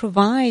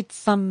provide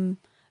some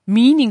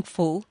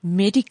meaningful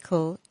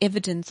medical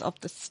evidence of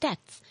the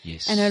stats.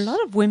 Yes. And a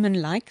lot of women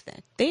like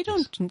that.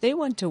 They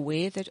weren't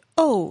aware that,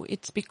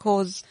 it's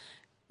because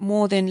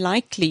more than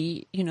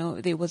likely,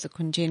 there was a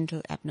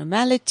congenital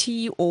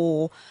abnormality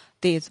or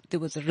there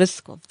was a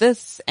risk of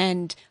this,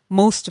 and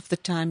most of the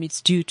time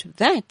it's due to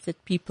that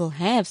people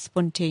have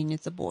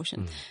spontaneous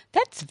abortions.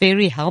 That's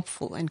very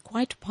helpful and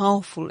quite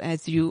powerful,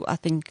 as you, I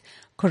think,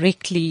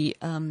 correctly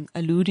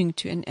alluding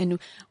to. And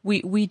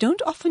we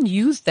don't often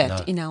use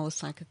that in our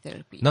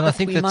psychotherapy. No, I but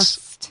think we that's-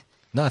 must.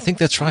 No, I think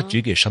that's right,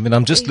 Yogesh. I mean,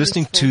 I'm just Very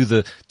listening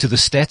useful. to the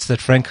stats that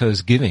Franco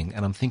is giving,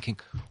 and I'm thinking,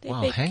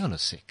 wow, big. hang on a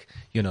sec.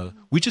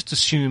 We just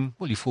assume,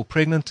 well, you fall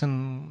pregnant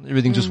and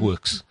everything just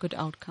works. Good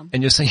outcome.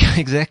 And you're saying, yeah,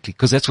 exactly,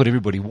 because that's what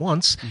everybody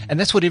wants, and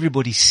that's what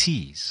everybody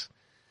sees.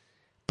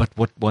 But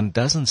what one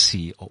doesn't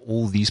see are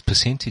all these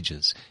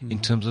percentages in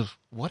terms of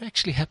what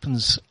actually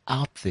happens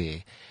out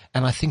there.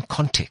 And I think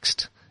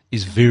context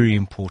is very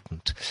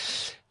important.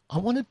 I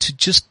wanted to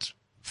just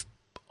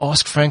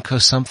ask Franco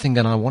something,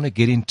 and I want to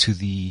get into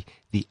the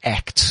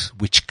acts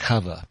which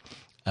cover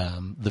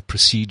the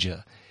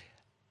procedure.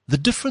 The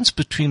difference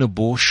between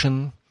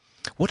abortion,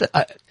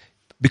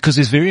 because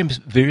there's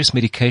various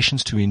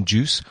medications to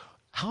induce.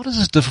 How does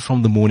this differ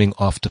from the morning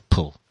after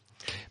pill?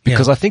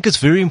 Because I think it's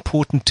very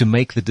important to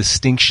make the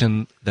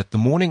distinction that the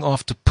morning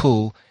after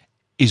pill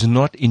is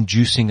not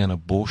inducing an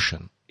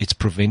abortion. It's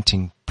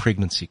preventing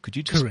pregnancy. Could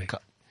you just... Correct.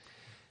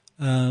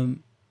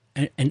 And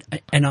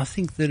I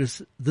think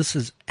this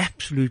is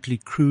absolutely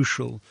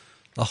crucial,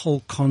 the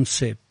whole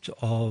concept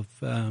of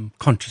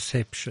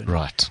contraception,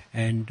 Right.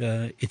 and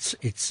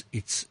its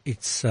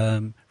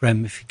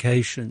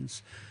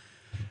ramifications.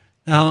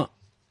 Now,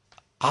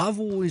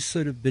 I've always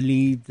sort of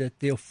believed that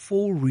there are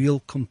 4 real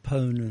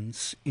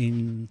components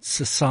in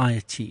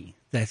society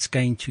that's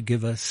going to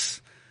give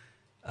us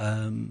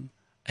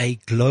a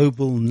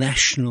global,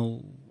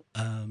 national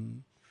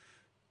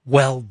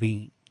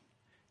well-being.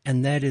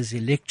 And that is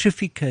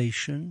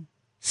electrification,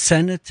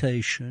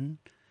 sanitation,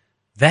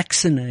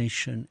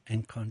 vaccination,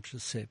 and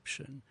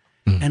contraception.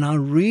 And I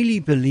really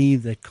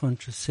believe that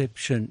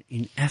contraception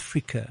in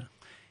Africa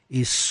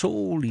is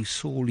sorely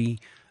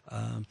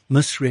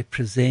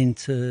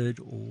misrepresented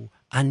or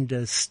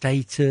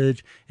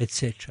understated,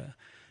 etc.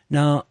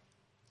 Now,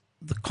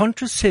 the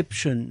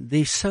contraception,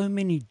 there's so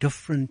many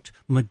different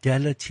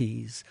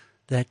modalities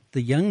that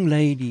the young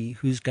lady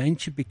who's going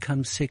to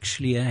become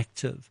sexually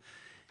active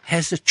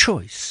has a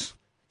choice.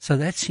 So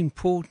that's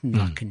important.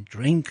 I can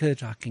drink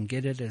it. I can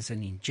get it as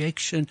an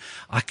injection.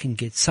 I can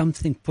get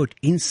something put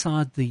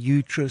inside the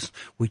uterus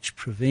which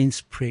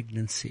prevents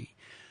pregnancy.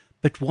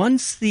 But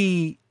once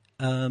the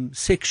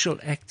sexual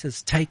act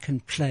has taken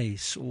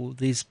place, or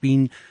there's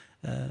been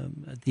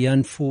the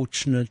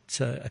unfortunate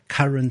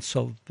occurrence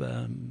of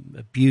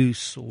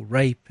abuse or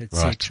rape,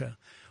 etc.,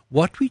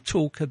 what we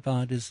talk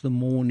about is the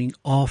morning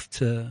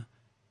after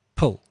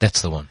pill.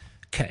 That's the one.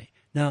 Okay.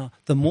 Now,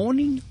 the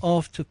morning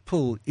after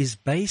pill is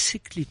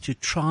basically to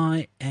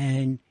try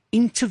and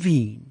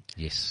intervene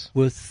Yes.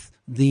 with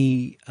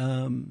the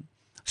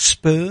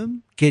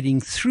sperm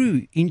getting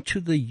through into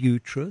the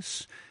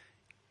uterus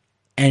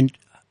and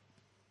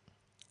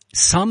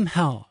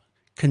somehow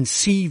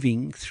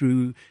conceiving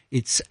through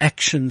its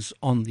actions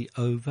on the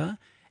ova,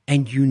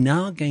 and you're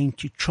now going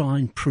to try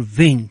and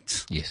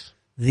prevent Yes.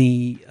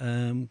 the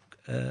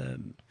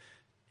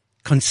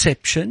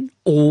conception,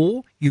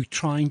 or you're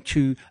trying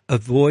to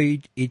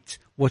avoid it,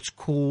 what's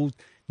called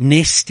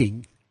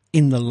nesting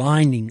in the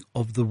lining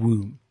of the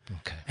womb.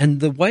 Okay. And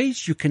the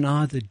ways you can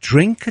either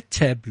drink a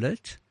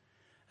tablet,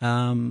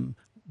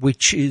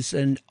 which is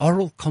an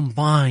oral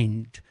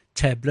combined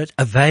tablet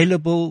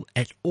available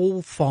at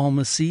all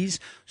pharmacies,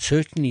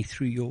 certainly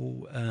through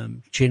your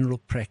general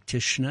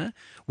practitioner,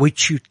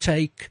 which you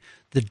take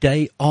the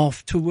day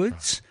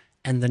afterwards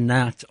and the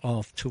night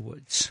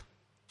afterwards.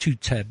 2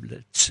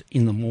 tablets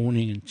in the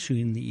morning and 2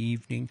 in the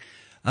evening.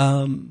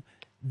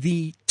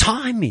 The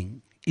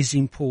timing is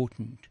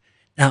important.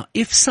 Now,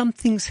 if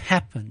something's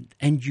happened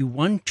and you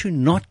want to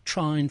not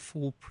try and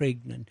fall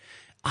pregnant,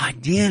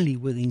 ideally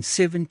within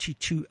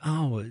 72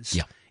 hours,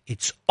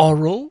 it's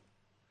oral,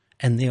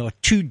 and there are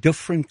 2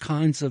 different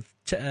kinds of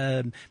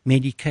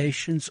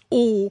medications,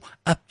 or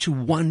up to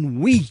 1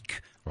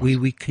 week where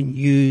we can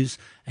use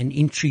an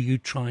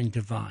intrauterine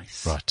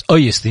device. Right. Oh,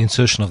 yes, the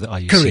insertion of the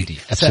IUCD.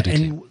 Correct. Absolutely.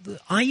 So, and the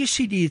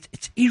IUCD,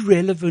 it's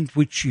irrelevant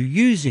which you're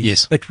using.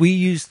 Yes. But we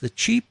use the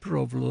cheaper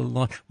of the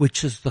lot,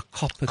 which is the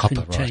copper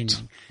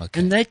containing. Right. Okay.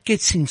 And that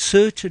gets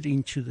inserted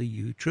into the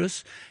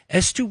uterus.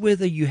 As to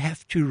whether you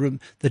have to,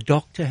 the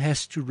doctor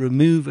has to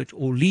remove it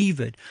or leave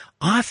it,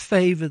 I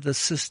favor the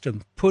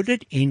system. Put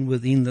it in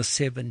within the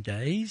 7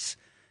 days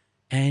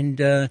and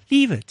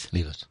leave it.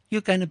 Leave it.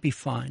 You're going to be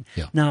fine.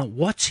 Yeah. Now,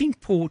 what's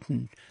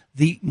important,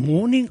 the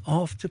morning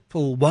after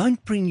pill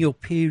won't bring your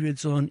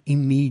periods on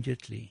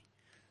immediately.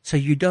 So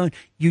you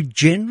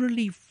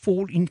generally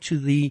fall into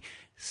the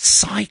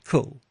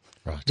cycle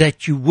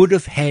that you would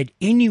have had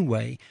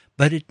anyway,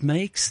 but it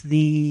makes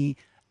the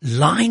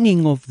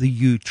lining of the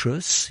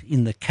uterus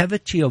in the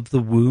cavity of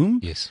the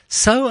womb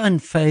so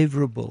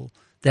unfavorable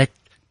that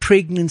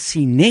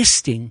pregnancy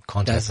nesting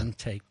doesn't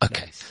take place.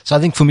 Okay. So I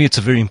think for me it's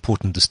a very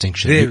important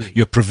distinction.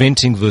 You're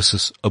preventing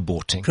versus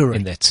aborting. Correct.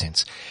 In that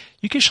sense.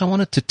 Yukesh, I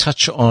wanted to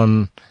touch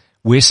on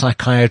where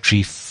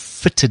psychiatry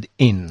fitted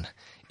in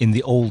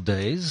the old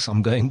days.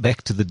 I'm going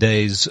back to the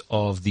days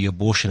of the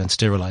Abortion and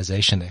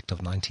Sterilization Act of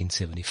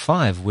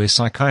 1975, where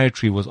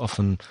psychiatry was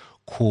often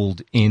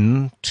called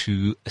in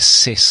to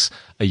assess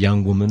a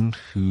young woman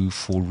who,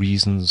 for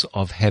reasons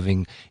of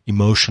having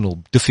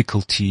emotional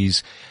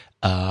difficulties,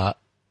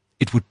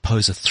 it would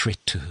pose a threat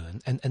to her.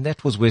 And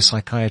that was where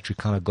psychiatry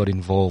kind of got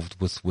involved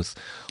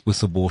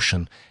with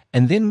abortion.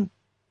 And then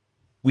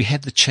we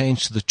had the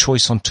change to the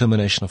Choice on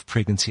Termination of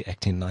Pregnancy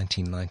Act in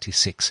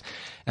 1996.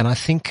 And I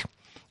think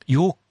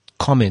your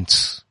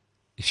comments,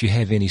 if you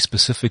have any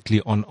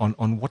specifically on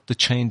what the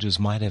changes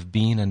might have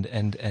been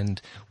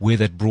and where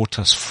that brought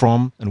us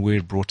from and where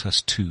it brought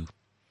us to.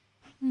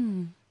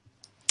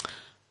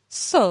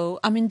 So,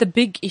 I mean, the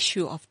big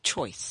issue of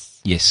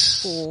choice.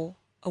 Yes. For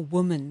a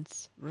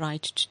woman's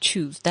right to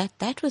choose.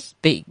 That was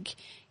big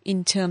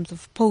in terms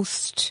of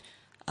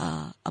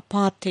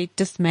post-apartheid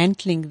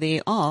dismantling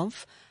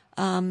thereof.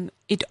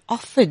 It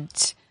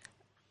offered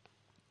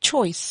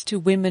choice to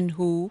women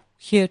who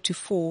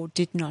heretofore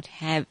did not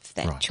have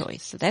that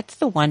choice. So that's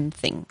the one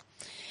thing.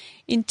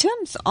 In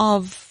terms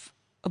of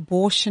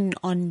abortion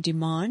on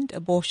demand,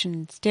 Abortion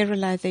and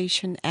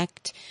Sterilization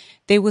Act,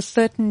 there were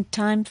certain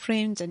time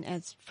frames, and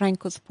as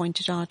Frank was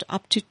pointed out,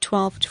 up to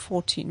 12 to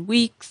 14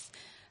 weeks.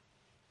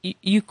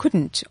 You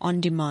couldn't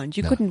on demand.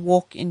 You couldn't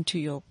walk into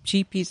your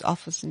GP's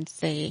office and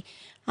say,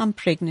 I'm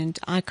pregnant,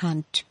 I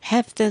can't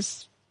have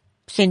this,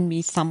 send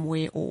me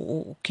somewhere,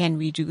 or can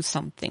we do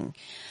something?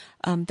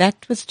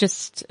 That was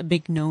just a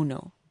big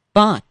no-no.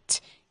 But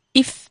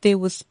if there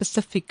were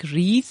specific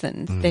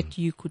reasons that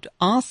you could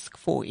ask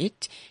for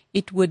it,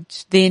 it would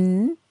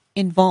then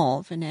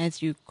involve, and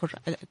as you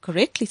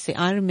correctly say,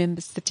 I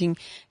remember sitting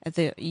as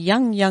a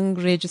young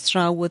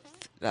registrar with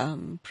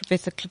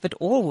Professor Clifford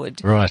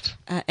Allwood,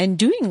 and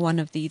doing one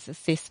of these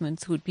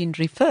assessments who'd been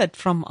referred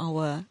from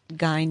our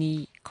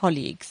gynae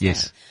colleagues.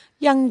 Yes.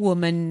 Young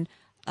woman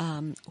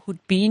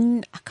who'd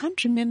been, I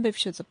can't remember if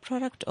she was a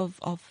product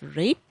of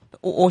rape,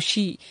 or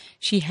she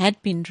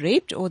had been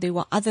raped, or there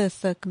were other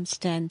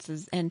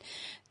circumstances, and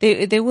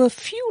there were a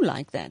few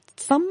like that.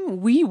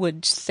 Some we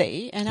would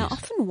say, and I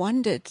often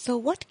wondered, so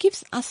what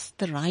gives us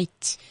the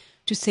right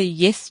to say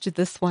yes to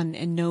this one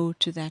and no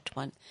to that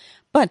one?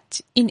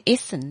 But in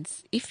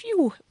essence, if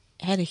you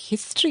had a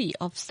history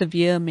of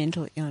severe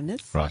mental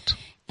illness,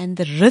 and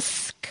the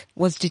risk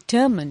was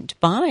determined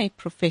by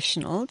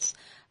professionals,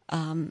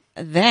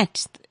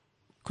 that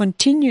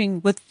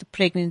continuing with the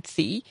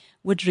pregnancy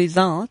would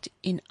result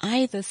in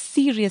either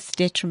serious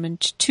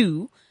detriment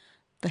to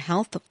the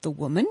health of the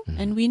woman,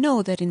 and we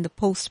know that in the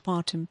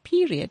postpartum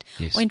period,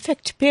 or in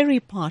fact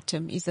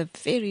peripartum, is a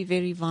very,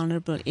 very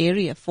vulnerable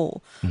area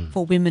for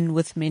women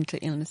with mental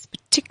illness,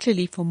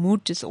 particularly for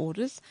mood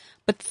disorders,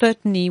 but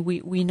certainly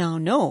we now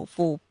know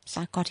for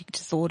psychotic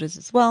disorders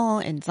as well,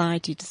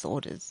 anxiety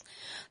disorders.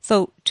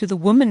 So to the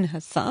woman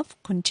herself,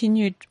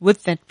 continued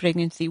with that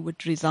pregnancy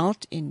would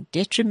result in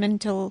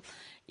detrimental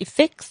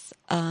effects,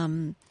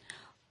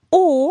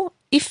 or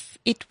if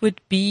it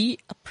would be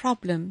a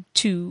problem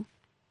to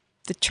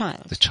the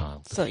child. The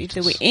child. So if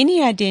there were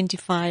any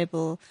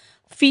identifiable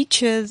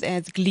features,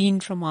 as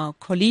gleaned from our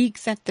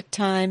colleagues at the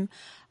time,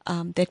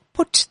 that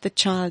put the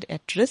child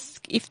at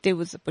risk, if there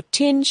was a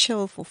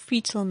potential for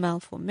fetal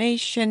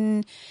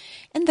malformation.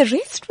 And the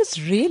rest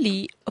was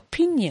really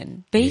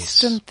opinion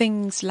based on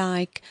things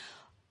like,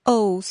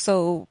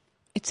 so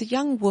it's a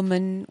young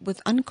woman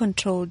with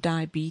uncontrolled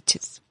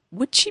diabetes.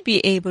 Would she be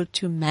able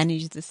to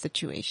manage the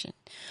situation?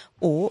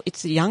 Or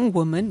it's a young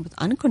woman with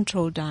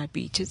uncontrolled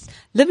diabetes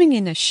living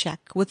in a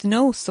shack with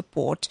no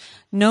support,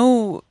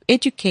 no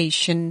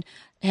education,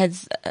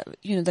 has,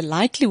 the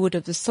likelihood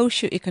of the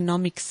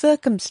socio-economic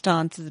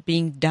circumstances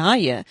being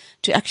dire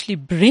to actually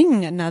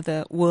bring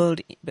another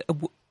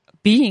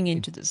being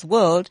into this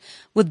world.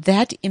 Would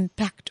that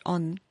impact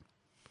on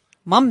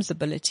mom's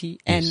ability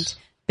and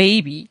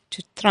baby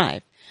to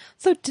thrive?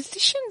 So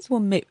decisions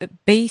were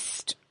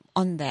based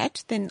on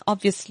that. Then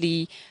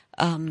obviously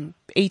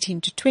 18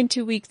 to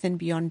 20 weeks, and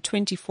beyond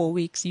 24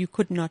 weeks, you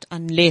could not,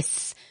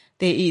 unless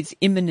there is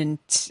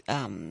imminent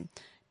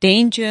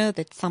danger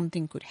that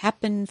something could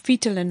happen,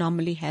 fetal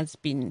anomaly has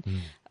been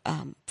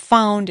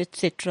found,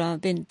 etc.,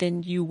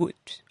 then you would,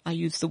 I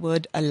use the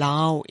word,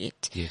 allow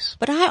it. Yes.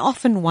 But I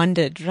often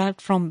wondered, right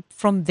from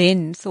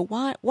then, so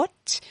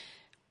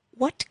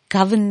what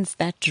governs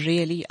that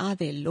really? Are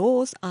there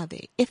laws? Are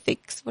there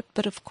ethics?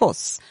 But of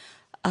course,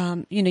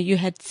 you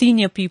had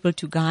senior people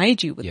to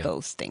guide you with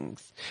those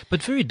things.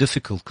 But very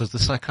difficult, because the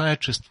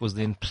psychiatrist was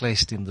then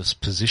placed in this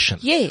position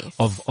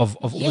of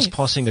almost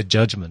passing a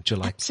judgment. You're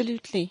like,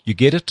 absolutely, you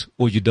get it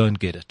or you don't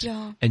get it,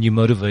 and you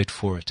motivate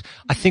for it.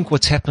 I think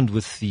what's happened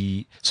with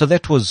so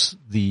that was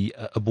the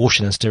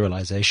Abortion and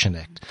Sterilization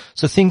Act.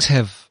 So things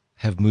have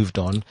moved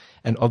on,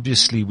 and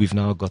obviously we've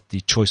now got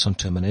the Choice on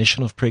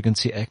Termination of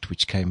Pregnancy Act,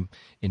 which came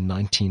in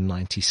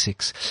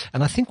 1996.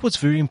 And I think what's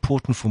very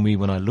important for me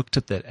when I looked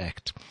at that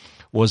act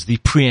was the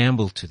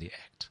preamble to the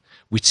act,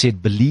 which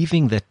said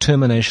believing that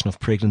termination of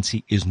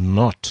pregnancy is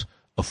not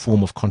a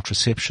form of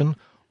contraception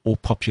or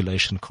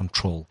population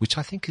control, which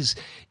I think is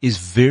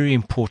very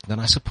important. And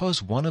I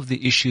suppose one of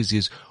the issues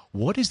is,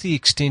 what is the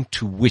extent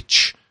to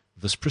which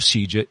this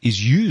procedure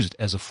is used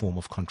as a form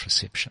of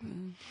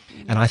contraception?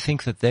 And I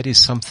think that is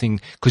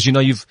something, because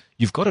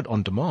you've got it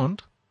on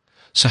demand.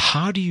 So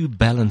how do you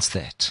balance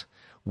that,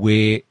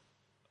 where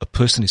a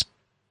person is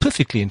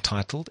perfectly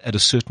entitled at a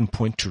certain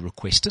point to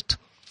request it?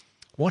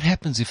 What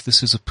happens if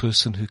this is a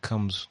person who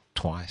comes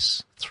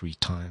twice, 3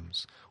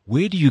 times?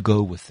 Where do you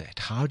go with that?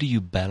 How do you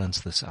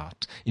balance this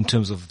out in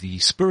terms of the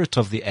spirit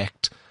of the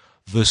act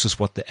versus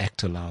what the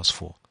act allows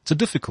for? It's a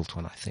difficult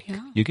one, I think.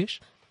 Yogesh?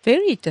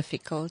 Very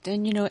difficult.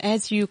 And,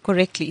 as you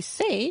correctly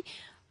say,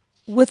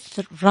 with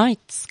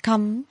rights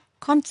come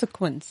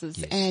consequences.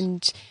 Yes.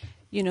 And,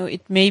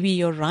 it may be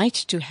your right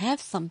to have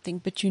something,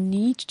 but you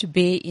need to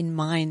bear in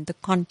mind the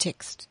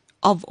context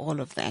of all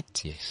of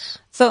that. Yes.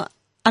 So,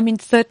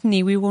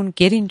 certainly we won't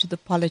get into the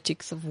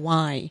politics of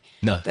why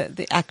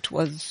the act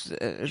was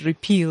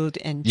repealed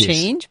and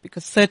changed,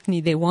 because certainly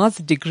there was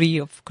a degree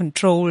of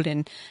control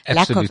and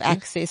lack of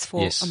access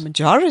for a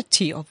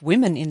majority of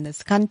women in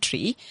this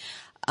country.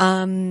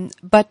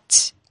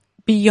 But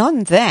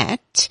beyond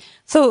that,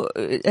 so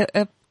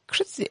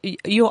Chris,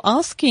 you're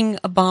asking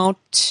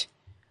about,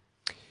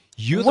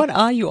 what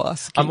are you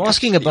asking? I'm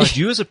asking about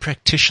you as a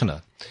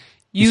practitioner.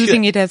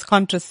 Using it as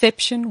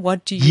contraception,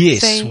 what do you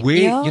say? Yes,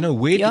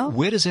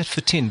 where does that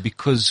fit in?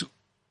 Because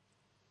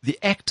the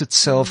act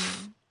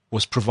itself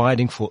was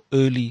providing for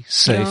early,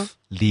 safe,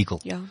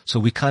 legal. Yeah. So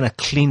we kind of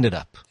cleaned it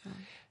up. Yeah.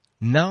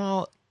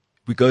 Now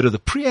we go to the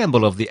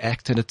preamble of the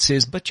act, and it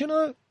says, but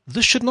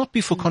this should not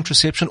be for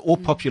contraception or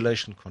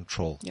population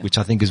control, which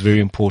I think is very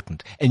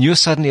important. And you're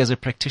suddenly, as a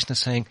practitioner,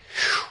 saying,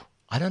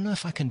 I don't know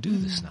if I can do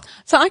this now.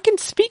 So I can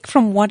speak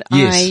from what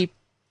I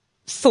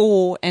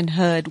saw and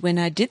heard when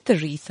I did the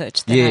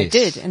research that I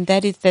did, and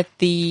that is that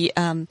the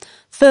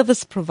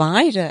service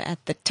provider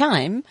at the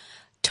time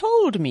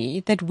told me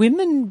that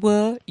women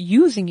were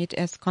using it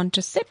as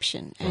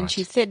contraception, and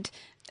she said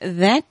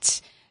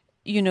that,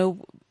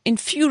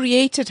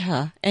 infuriated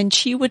her, and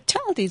she would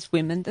tell these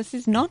women, this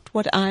is not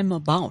what I'm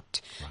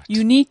about. Right.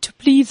 You need to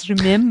please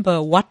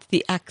remember what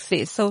the act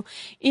says. So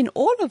in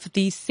all of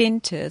these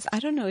centers, I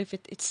don't know if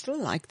it's still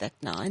like that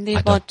now, and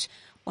they've got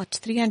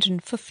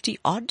 350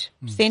 odd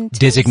centers,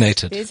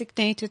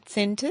 designated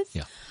centers.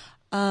 Yeah.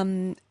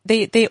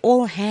 They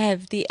all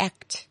have the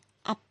act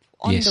up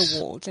on the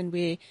walls, and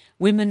where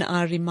women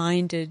are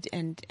reminded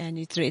and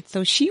it's read.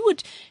 So she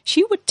would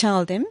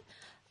tell them,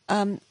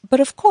 but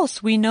of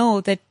course we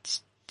know that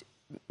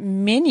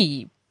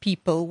many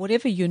people,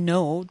 whatever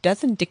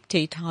doesn't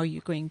dictate how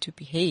you're going to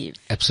behave.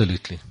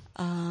 Absolutely.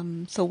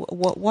 So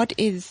what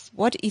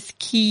is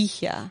key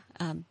here?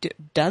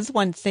 Does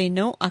one say,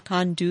 no, I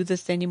can't do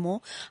this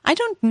anymore? I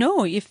don't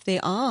know if there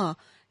are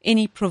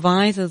any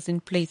provisos in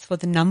place for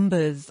the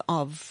numbers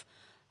of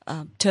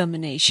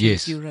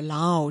terminations you're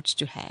allowed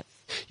to have.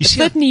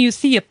 Certainly you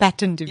see a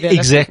pattern developing.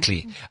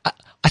 Exactly.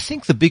 I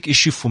think the big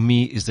issue for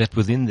me is that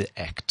within the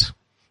Act,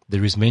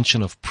 there is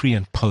mention of pre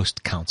and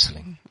post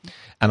counseling. Mm-hmm.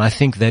 And I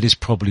think that is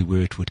probably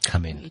where it would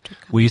come in.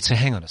 Where you'd say,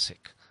 hang on a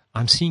sec.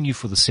 I'm seeing you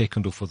for the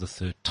second or for the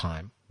third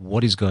time.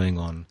 What is going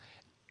on?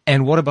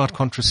 And what about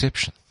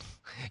contraception?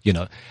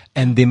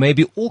 And there may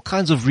be all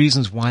kinds of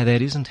reasons why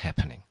that isn't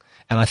happening.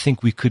 And I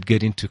think we could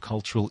get into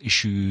cultural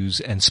issues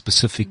and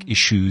specific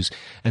issues.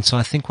 And so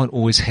I think one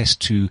always has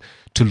to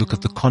look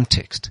at the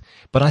context.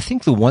 But I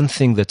think the one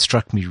thing that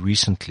struck me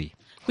recently,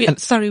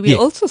 we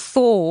also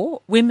saw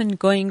women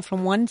going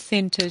from one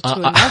center to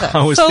another,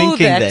 I was so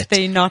thinking that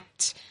they're not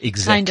kind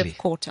Exactly. of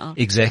caught out.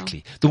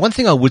 Exactly. The one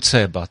thing I would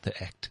say about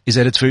the Act is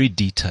that it's very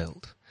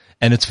detailed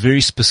and it's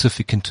very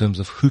specific in terms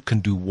of who can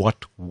do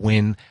what,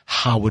 when,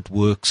 how it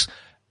works,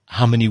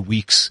 how many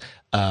weeks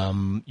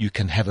you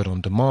can have it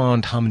on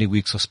demand, how many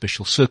weeks are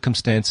special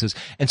circumstances.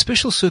 And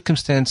special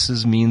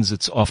circumstances means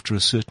it's after a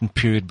certain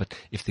period, but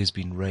if there's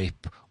been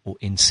rape or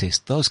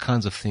incest, those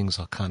kinds of things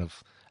are kind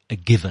of a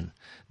given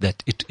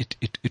that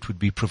it would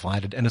be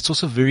provided. And it's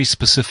also very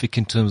specific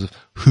in terms of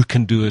who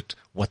can do it,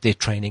 what their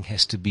training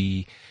has to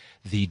be,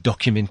 the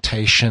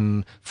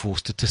documentation for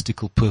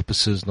statistical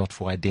purposes, not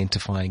for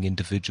identifying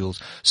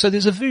individuals. So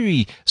there's a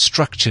very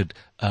structured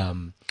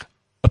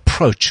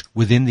approach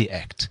within the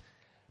Act.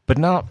 But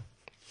now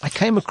I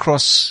came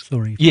across...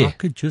 Sorry, if I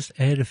could just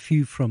add a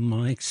few from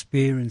my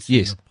experience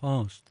in the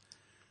past.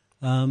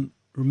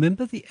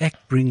 Remember, the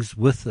Act brings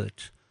with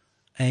it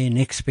an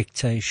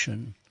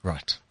expectation.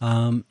 Right.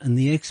 And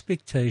the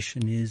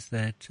expectation is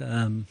that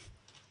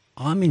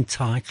I'm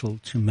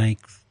entitled to make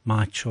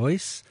my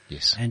choice.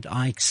 Yes. And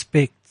I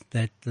expect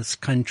that this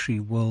country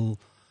will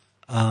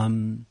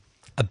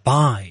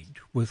abide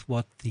with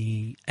what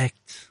the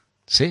Act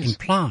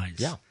implies.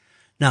 Yeah.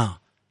 Now,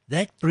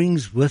 that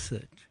brings with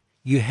it,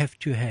 you have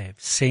to have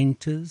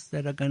centers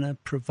that are going to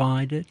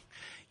provide it.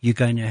 You're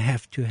going to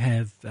have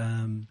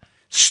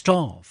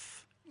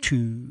staff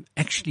to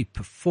actually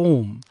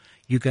perform.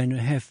 You're going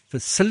to have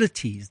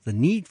facilities, the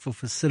need for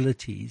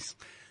facilities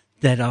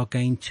that are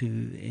going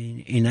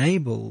to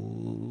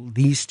enable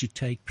these to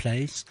take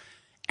place.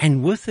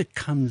 And with it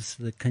comes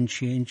the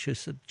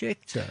conscientious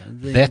objector.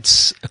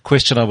 That's a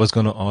question I was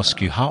going to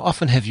ask you. How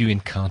often have you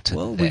encountered that?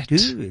 Well, we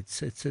do.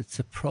 It's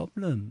a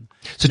problem.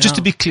 So just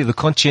to be clear, the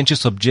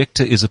conscientious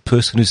objector is a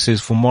person who says,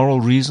 for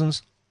moral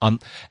reasons,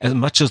 as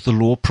much as the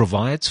law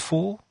provides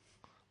for,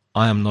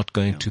 I am not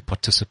going to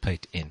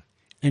participate in.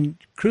 And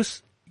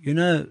Chris,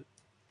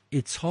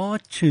 it's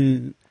hard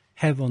to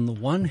have on the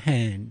one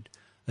hand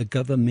a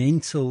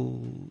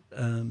governmental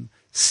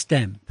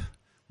stamp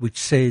which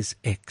says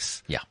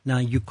X. Yeah. Now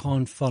you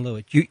can't follow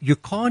it. You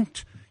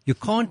can't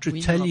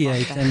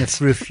retaliate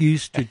and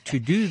refuse to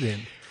do them.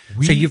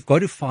 So you've got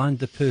to find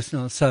the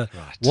person. So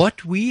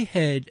what we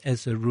had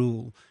as a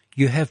rule,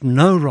 you have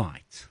no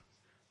right.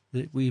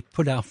 That we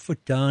put our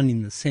foot down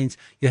in the sense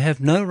you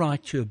have no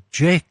right to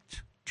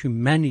object to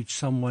manage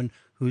someone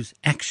who's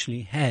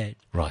actually had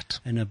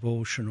an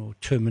abortion or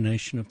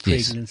termination of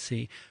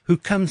pregnancy, who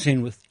comes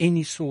in with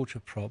any sort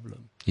of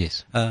problem.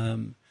 Yes.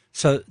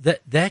 So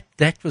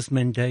that was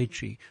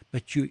mandatory,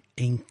 but you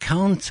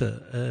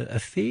encounter a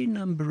fair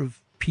number of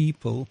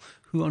people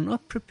who are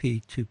not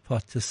prepared to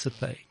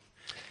participate.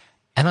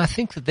 And I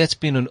think that's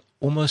been an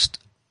almost,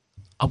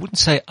 I wouldn't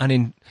say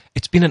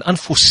it's been an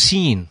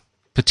unforeseen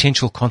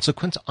potential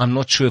consequence. I'm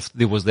not sure if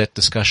there was that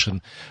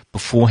discussion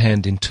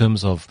beforehand in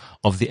terms of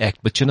the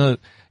Act, but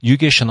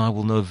Yogesh and I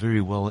will know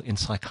very well in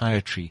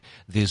psychiatry,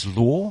 there's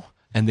law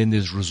and then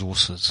there's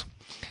resources.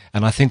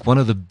 And I think one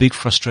of the big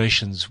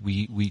frustrations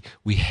we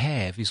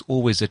have is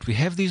always that we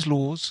have these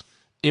laws,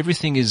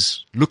 everything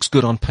looks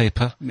good on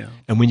paper,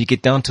 and when you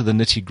get down to the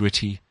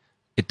nitty-gritty,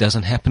 it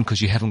doesn't happen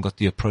because you haven't got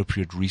the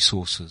appropriate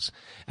resources.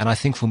 And I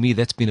think for me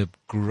that's been a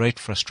great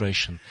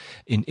frustration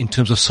in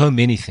terms of so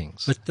many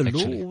things. But the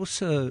law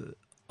also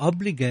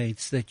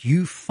obligates that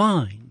you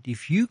find,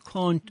 if you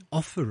can't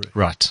offer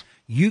it,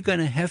 you're going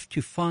to have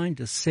to find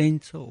a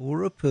center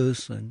or a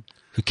person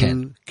who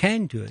can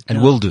do it.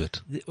 And will do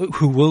it.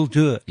 Who will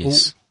do it.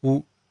 Yes.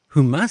 Or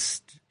who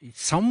must.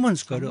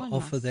 Someone's got to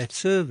offer that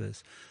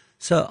service.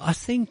 So I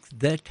think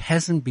that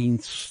hasn't been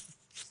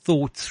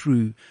thought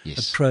through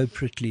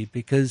appropriately,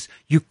 because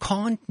you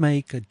can't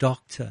make a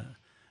doctor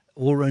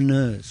or a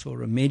nurse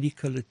or a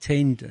medical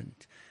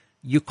attendant,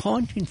 you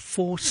can't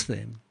enforce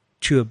them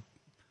to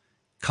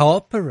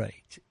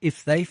cooperate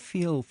if they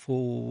feel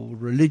for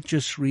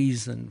religious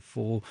reason,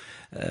 for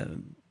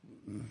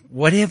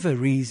whatever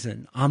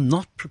reason, I'm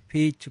not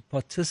prepared to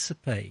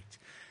participate.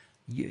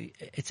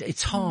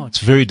 It's hard. It's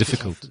very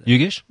difficult.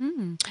 Yogesh?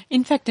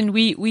 In fact, and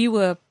we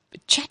were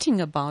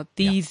chatting about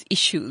these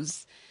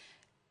issues.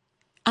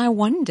 I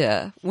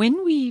wonder,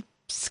 when we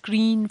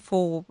screen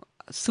for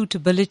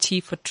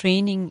suitability for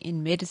training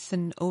in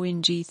medicine,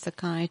 ONG,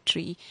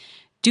 psychiatry,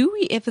 do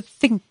we ever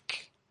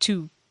think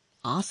to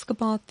ask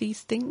about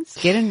these things,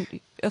 get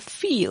a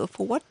feel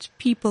for what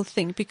people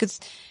think? Because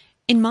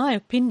in my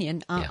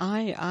opinion,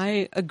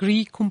 I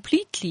agree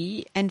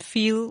completely and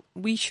feel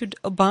we should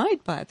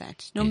abide by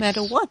that no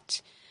matter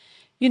what.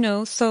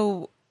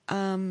 So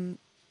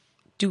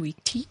do we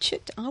teach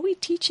it? Are we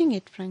teaching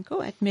it,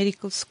 Franco, at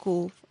medical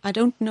school? I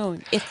don't know,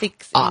 in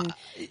ethics, and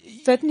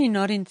certainly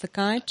not in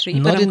psychiatry,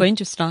 but I'm going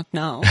to start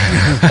now.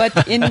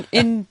 But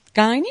in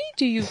gynae,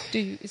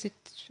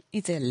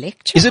 is there a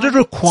lecture? Is it a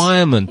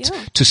requirement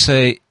to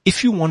say,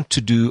 if you want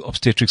to do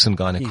obstetrics and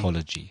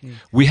gynecology,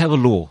 we have a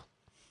law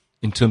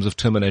in terms of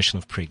termination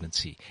of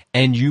pregnancy,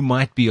 and you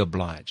might be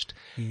obliged.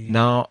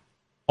 Now,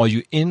 are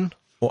you in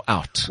or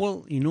out?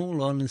 Well, in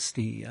all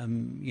honesty,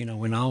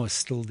 when I was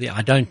still there,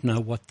 I don't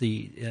know what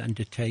the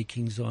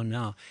undertakings are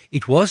now.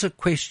 It was a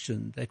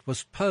question that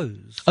was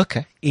posed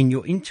in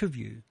your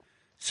interview.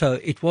 So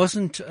it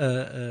wasn't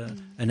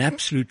an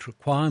absolute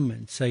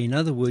requirement. So in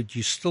other words,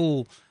 you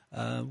still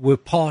were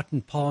part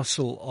and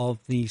parcel of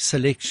the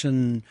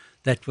selection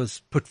that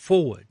was put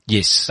forward.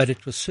 Yes. But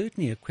it was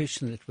certainly a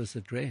question that was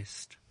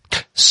addressed.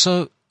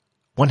 So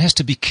one has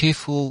to be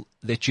careful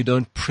that you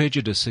don't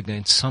prejudice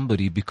against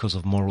somebody because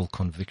of moral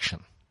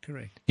conviction.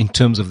 Correct. In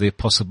terms of their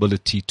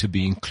possibility to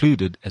be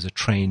included as a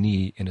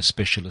trainee in a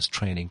specialist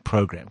training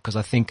program. Because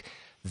I think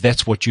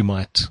that's what you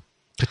might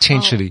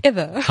potentially...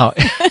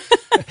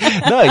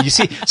 No, you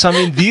see, so I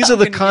mean, these are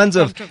the kinds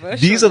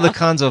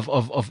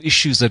of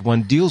issues that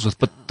one deals with.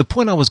 But the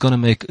point I was going to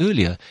make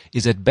earlier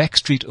is that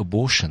backstreet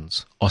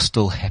abortions are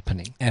still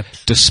happening.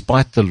 Absolutely.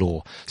 Despite the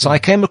law. So I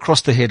came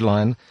across the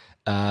headline,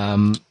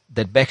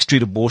 that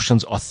backstreet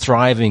abortions are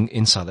thriving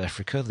in South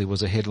Africa. There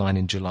was a headline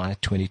in July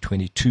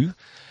 2022.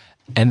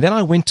 And then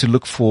I went to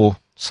look for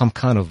some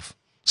kind of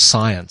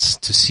science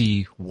to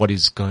see what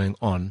is going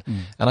on.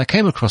 And I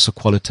came across a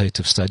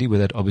qualitative study where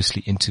they'd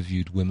obviously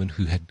interviewed women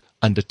who had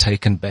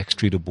undertaken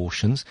backstreet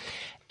abortions.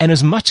 And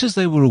as much as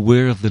they were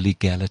aware of the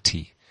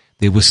legality,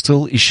 there were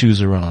still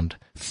issues around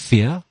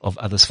fear of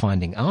others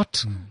finding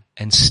out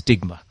and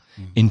stigma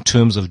in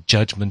terms of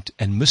judgment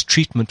and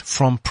mistreatment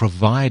from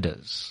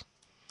providers.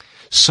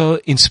 So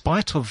in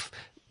spite of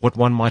what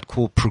one might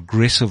call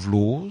progressive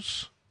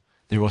laws,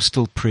 there are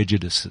still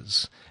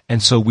prejudices.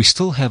 And so we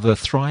still have a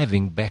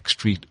thriving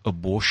backstreet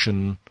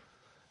abortion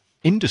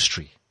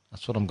industry.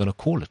 That's what I'm going to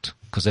call it,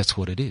 because that's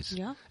what it is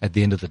at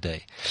the end of the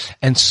day.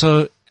 And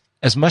so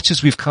as much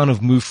as we've kind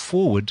of moved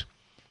forward,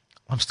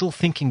 I'm still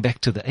thinking back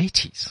to the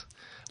 80s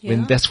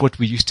when that's what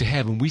we used to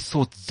have. And we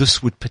thought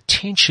this would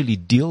potentially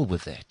deal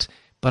with that.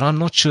 But I'm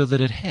not sure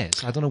that it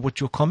has. I don't know what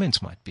your comments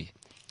might be.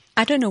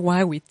 I don't know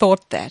why we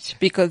thought that,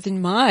 because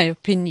in my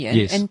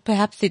opinion, and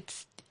perhaps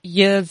it's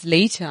years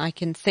later I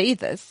can say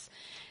this,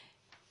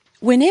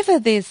 whenever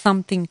there's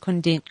something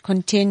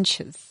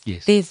contentious,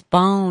 there's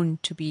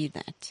bound to be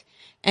that.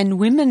 And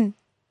women,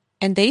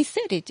 and they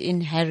said it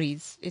in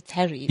Harry's. Yes,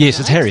 right?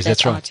 It's Harry's,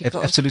 that's right.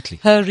 Absolutely.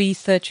 Her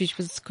research, which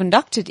was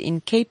conducted in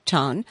Cape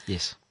Town.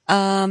 Yes.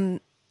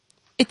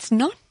 It's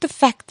not the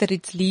fact that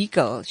it's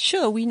legal,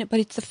 sure, we know, but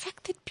it's the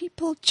fact that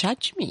people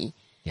judge me.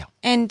 Yeah.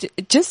 And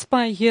just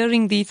by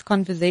hearing these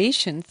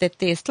conversations, that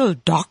there's still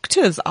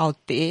doctors out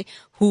there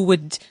who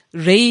would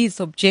raise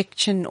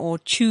objection or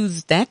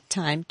choose that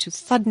time to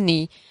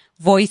suddenly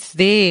voice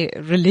their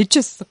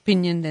religious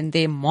opinion and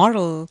their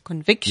moral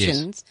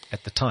convictions. Yes,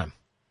 at the time.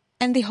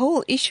 And the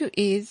whole issue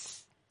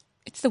is,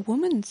 it's the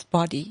woman's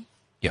body.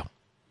 Yeah.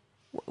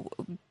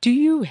 Do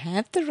you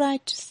have the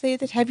right to say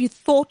that? Have you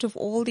thought of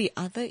all the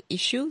other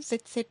issues,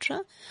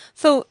 etc.?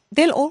 So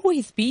there'll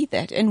always be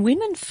that, and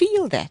women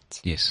feel that.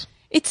 Yes.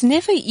 It's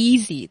never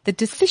easy. The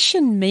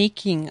decision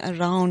making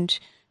around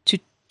to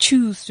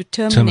choose to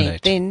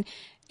terminate. Then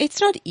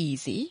it's not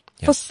easy.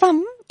 Yeah. For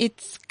some,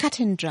 it's cut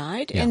and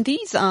dried, and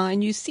these are,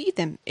 and you see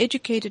them,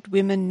 educated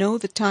women know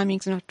the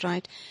timing's not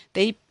right.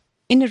 They,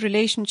 in a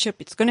relationship,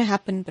 it's going to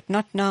happen, but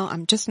not now.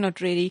 I'm just not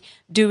ready.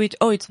 Do it.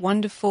 Oh, it's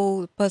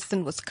wonderful. The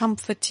person was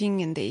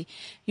comforting and they,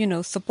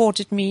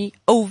 supported me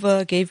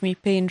over, gave me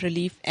pain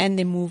relief, and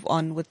they move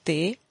on with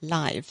their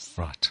lives.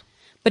 Right.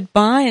 But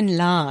by and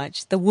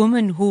large, the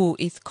woman who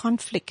is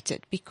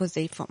conflicted because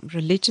they're from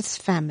religious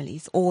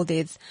families, or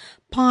there's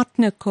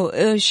partner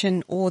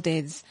coercion, or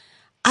there's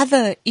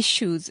other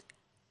issues,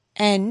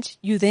 and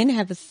you then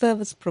have a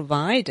service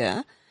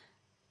provider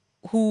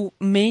who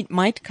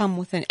might come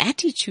with an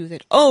attitude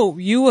that, oh,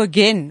 you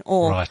again,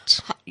 or,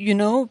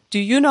 do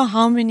you know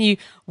how many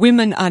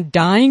women are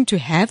dying to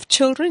have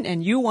children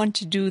and you want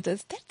to do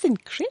this? That's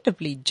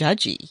incredibly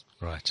judgy.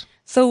 Right.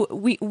 So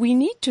we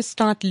need to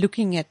start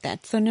looking at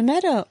that. So no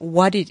matter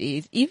what it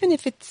is, even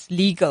if it's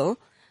legal,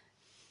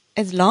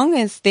 as long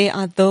as there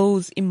are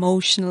those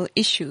emotional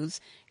issues,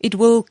 it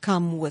will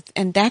come with,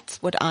 and that's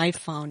what I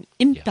found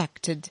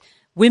impacted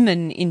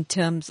women in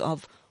terms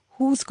of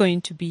who's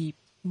going to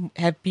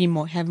have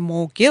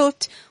more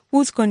guilt,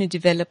 who's going to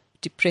develop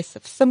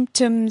depressive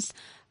symptoms,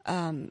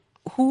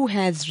 who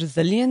has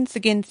resilience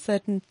against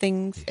certain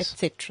things,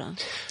 etc.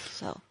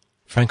 So,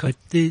 Franco,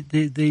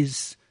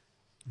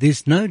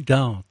 there's no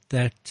doubt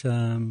that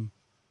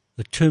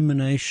the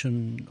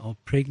Termination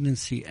of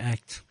Pregnancy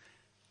Act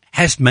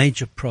has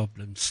major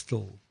problems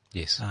still.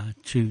 Yes.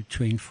 To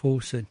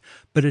enforce it,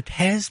 but it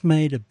has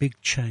made a big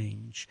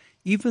change.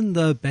 Even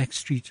though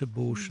backstreet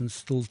abortions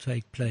still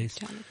take place,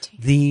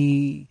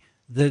 the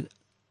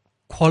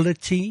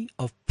quality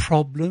of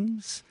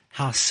problems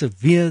how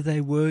severe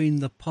they were in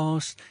the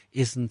past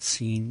isn't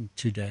seen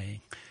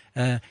today.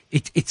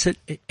 It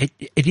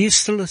is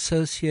still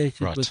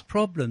associated with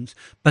problems,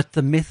 but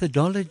the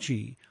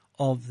methodology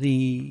of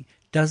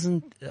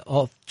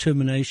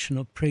termination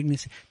of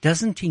pregnancy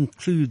doesn't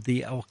include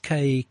the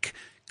archaic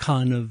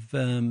kind of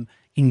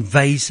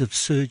invasive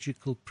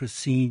surgical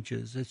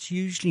procedures. It's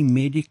usually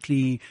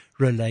medically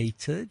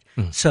related.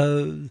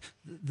 So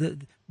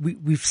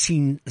we've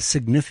seen a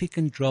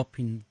significant drop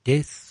in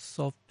deaths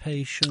of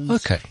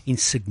patients, in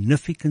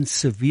significant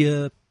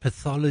severe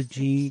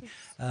pathology,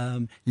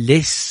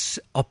 less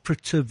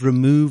operative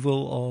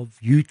removal of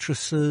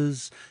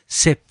uteruses,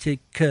 septic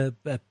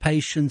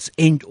patients,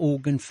 end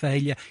organ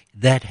failure.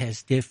 That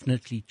has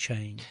definitely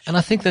changed. And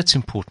I think that's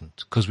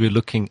important because we're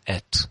looking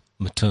at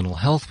maternal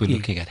health, we're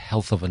looking at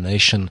health of a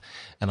nation,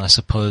 and I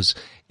suppose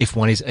if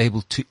one is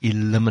able to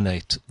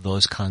eliminate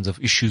those kinds of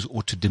issues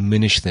or to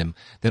diminish them,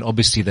 then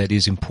obviously that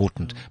is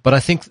important. But I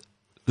think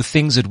the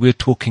things that we're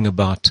talking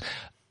about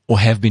or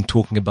have been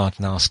talking about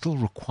now still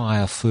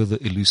require further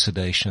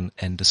elucidation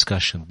and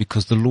discussion,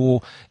 because the law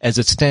as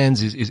it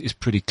stands is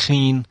pretty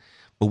clean,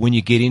 but when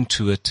you get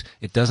into it,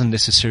 it doesn't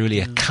necessarily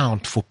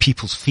account for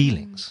people's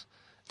feelings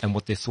and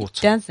what their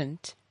thoughts are. It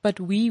doesn't. But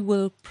we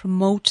will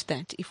promote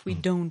that if we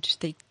don't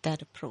take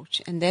that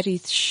approach, and that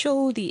is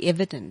show the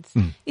evidence.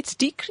 It's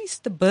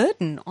decreased the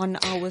burden on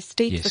our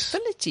state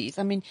facilities.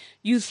 I mean,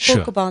 you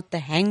spoke about the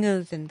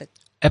hangers and the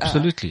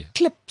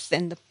clips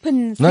and the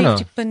pins,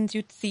 safety pins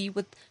you'd see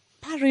with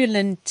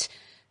purulent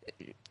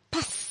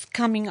pus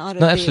coming out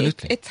of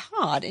it. It's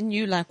hard, and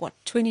you're like,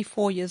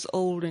 24 years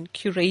old and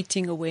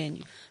curating away, and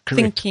you're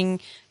thinking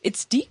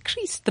it's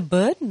decreased the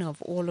burden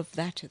of all of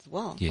that as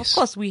well. Of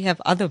course, we have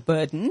other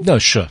burdens.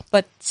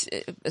 But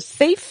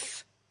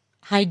safe,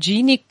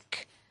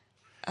 hygienic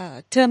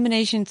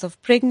terminations of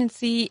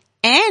pregnancy,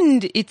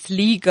 and it's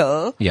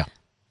legal.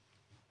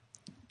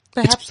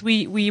 Perhaps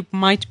we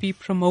might be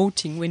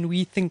promoting when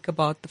we think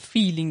about the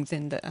feelings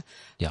and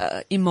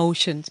the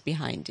emotions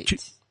behind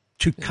it.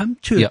 To come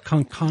to a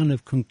kind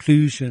of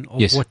conclusion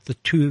of what the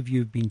two of you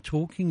have been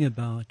talking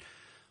about,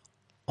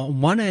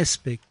 on one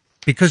aspect,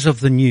 because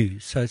of the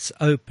news, so it's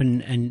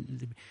open,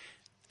 and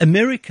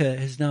America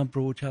has now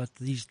brought out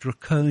these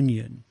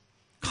draconian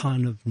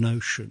kind of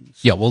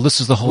notions. Well,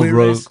 this is the whole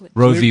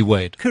Roe v.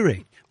 Wade.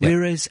 Correct.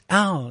 Whereas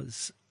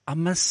ours, I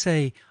must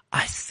say,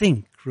 I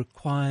think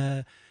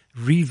require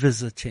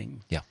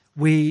revisiting.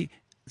 Where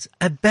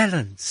a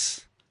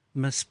balance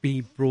must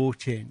be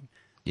brought in.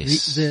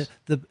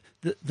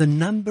 The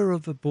number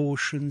of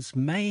abortions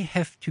may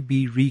have to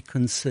be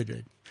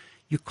reconsidered.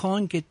 You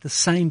can't get the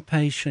same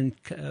patient,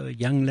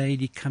 young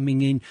lady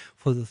coming in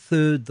for the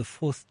third, the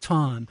fourth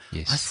time.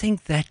 I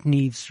think that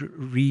needs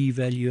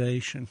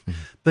reevaluation.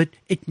 But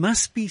it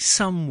must be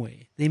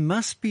somewhere. There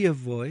must be a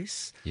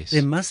voice.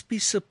 There must be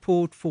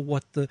support for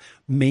what the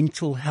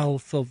mental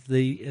health of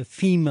the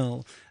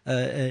female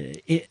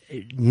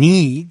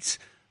needs.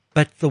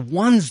 But the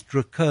one's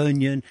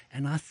draconian,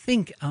 and I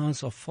think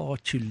ours are far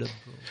too liberal.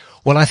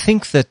 Well, I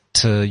think that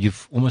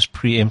you've almost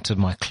preempted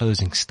my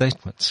closing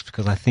statements,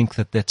 because I think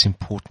that that's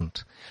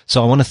important.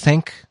 So I want to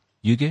thank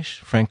Yogesh,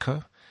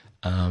 Franco,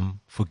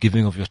 for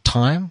giving of your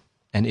time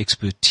and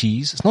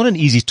expertise. It's not an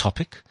easy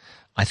topic,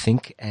 I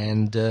think,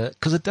 and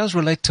because it does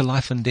relate to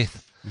life and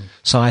death.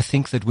 So I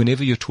think that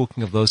whenever you're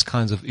talking of those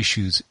kinds of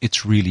issues,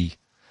 it's really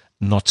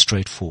not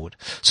straightforward.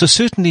 So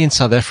certainly in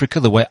South Africa,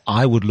 the way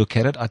I would look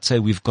at it, I'd say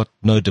we've got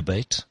no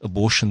debate.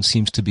 Abortion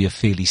seems to be a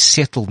fairly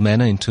settled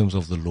manner in terms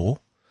of the law,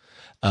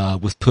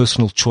 with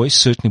personal choice,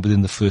 certainly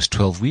within the first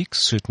 12 weeks,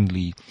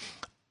 certainly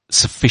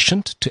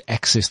sufficient to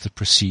access the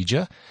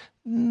procedure.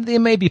 There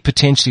may be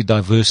potentially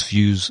diverse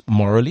views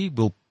morally.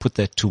 We'll put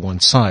that to one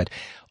side.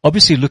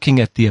 Obviously,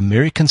 looking at the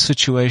American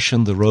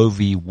situation, the Roe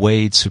v.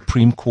 Wade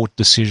Supreme Court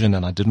decision,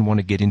 and I didn't want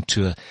to get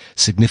into a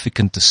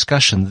significant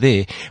discussion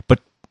there, but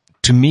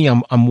to me,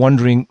 I'm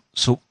wondering,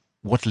 so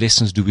what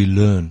lessons do we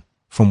learn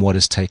from what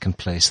has taken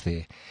place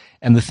there?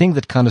 And the thing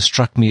that kind of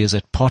struck me is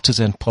that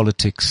partisan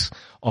politics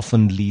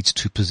often leads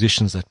to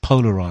positions that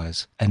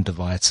polarize and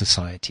divide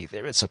society.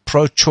 There is a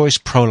pro-choice,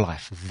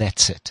 pro-life.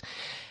 That's it.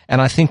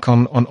 And I think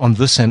on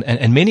this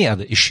and many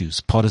other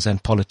issues, partisan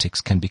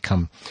politics can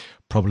become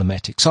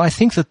problematic. So I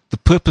think that the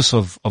purpose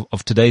of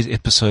today's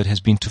episode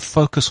has been to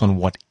focus on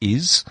what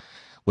is,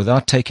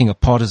 without taking a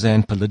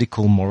partisan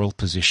political moral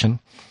position.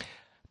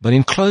 But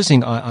in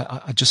closing,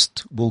 I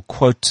just will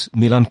quote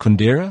Milan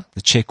Kundera,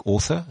 the Czech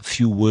author, a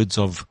few words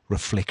of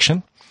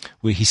reflection,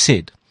 where he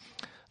said,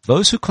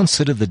 "Those who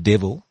consider the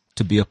devil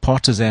to be a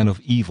partisan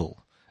of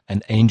evil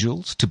and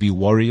angels to be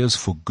warriors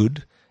for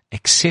good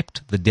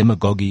accept the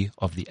demagogy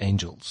of the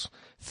angels.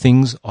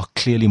 Things are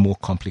clearly more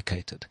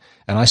complicated,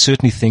 and I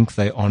certainly think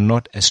they are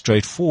not as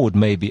straightforward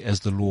maybe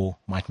as the law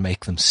might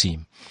make them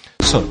seem."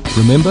 So,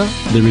 remember,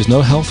 there is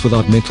no health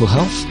without mental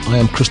health. I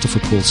am Christopher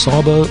Paul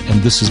Sabo,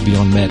 and this is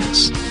Beyond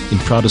Madness, in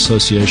proud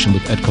association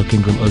with Adcock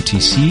Ingram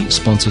OTC,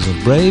 sponsors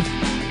of Brave,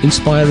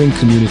 inspiring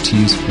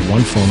communities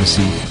one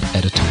pharmacy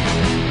at a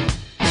time.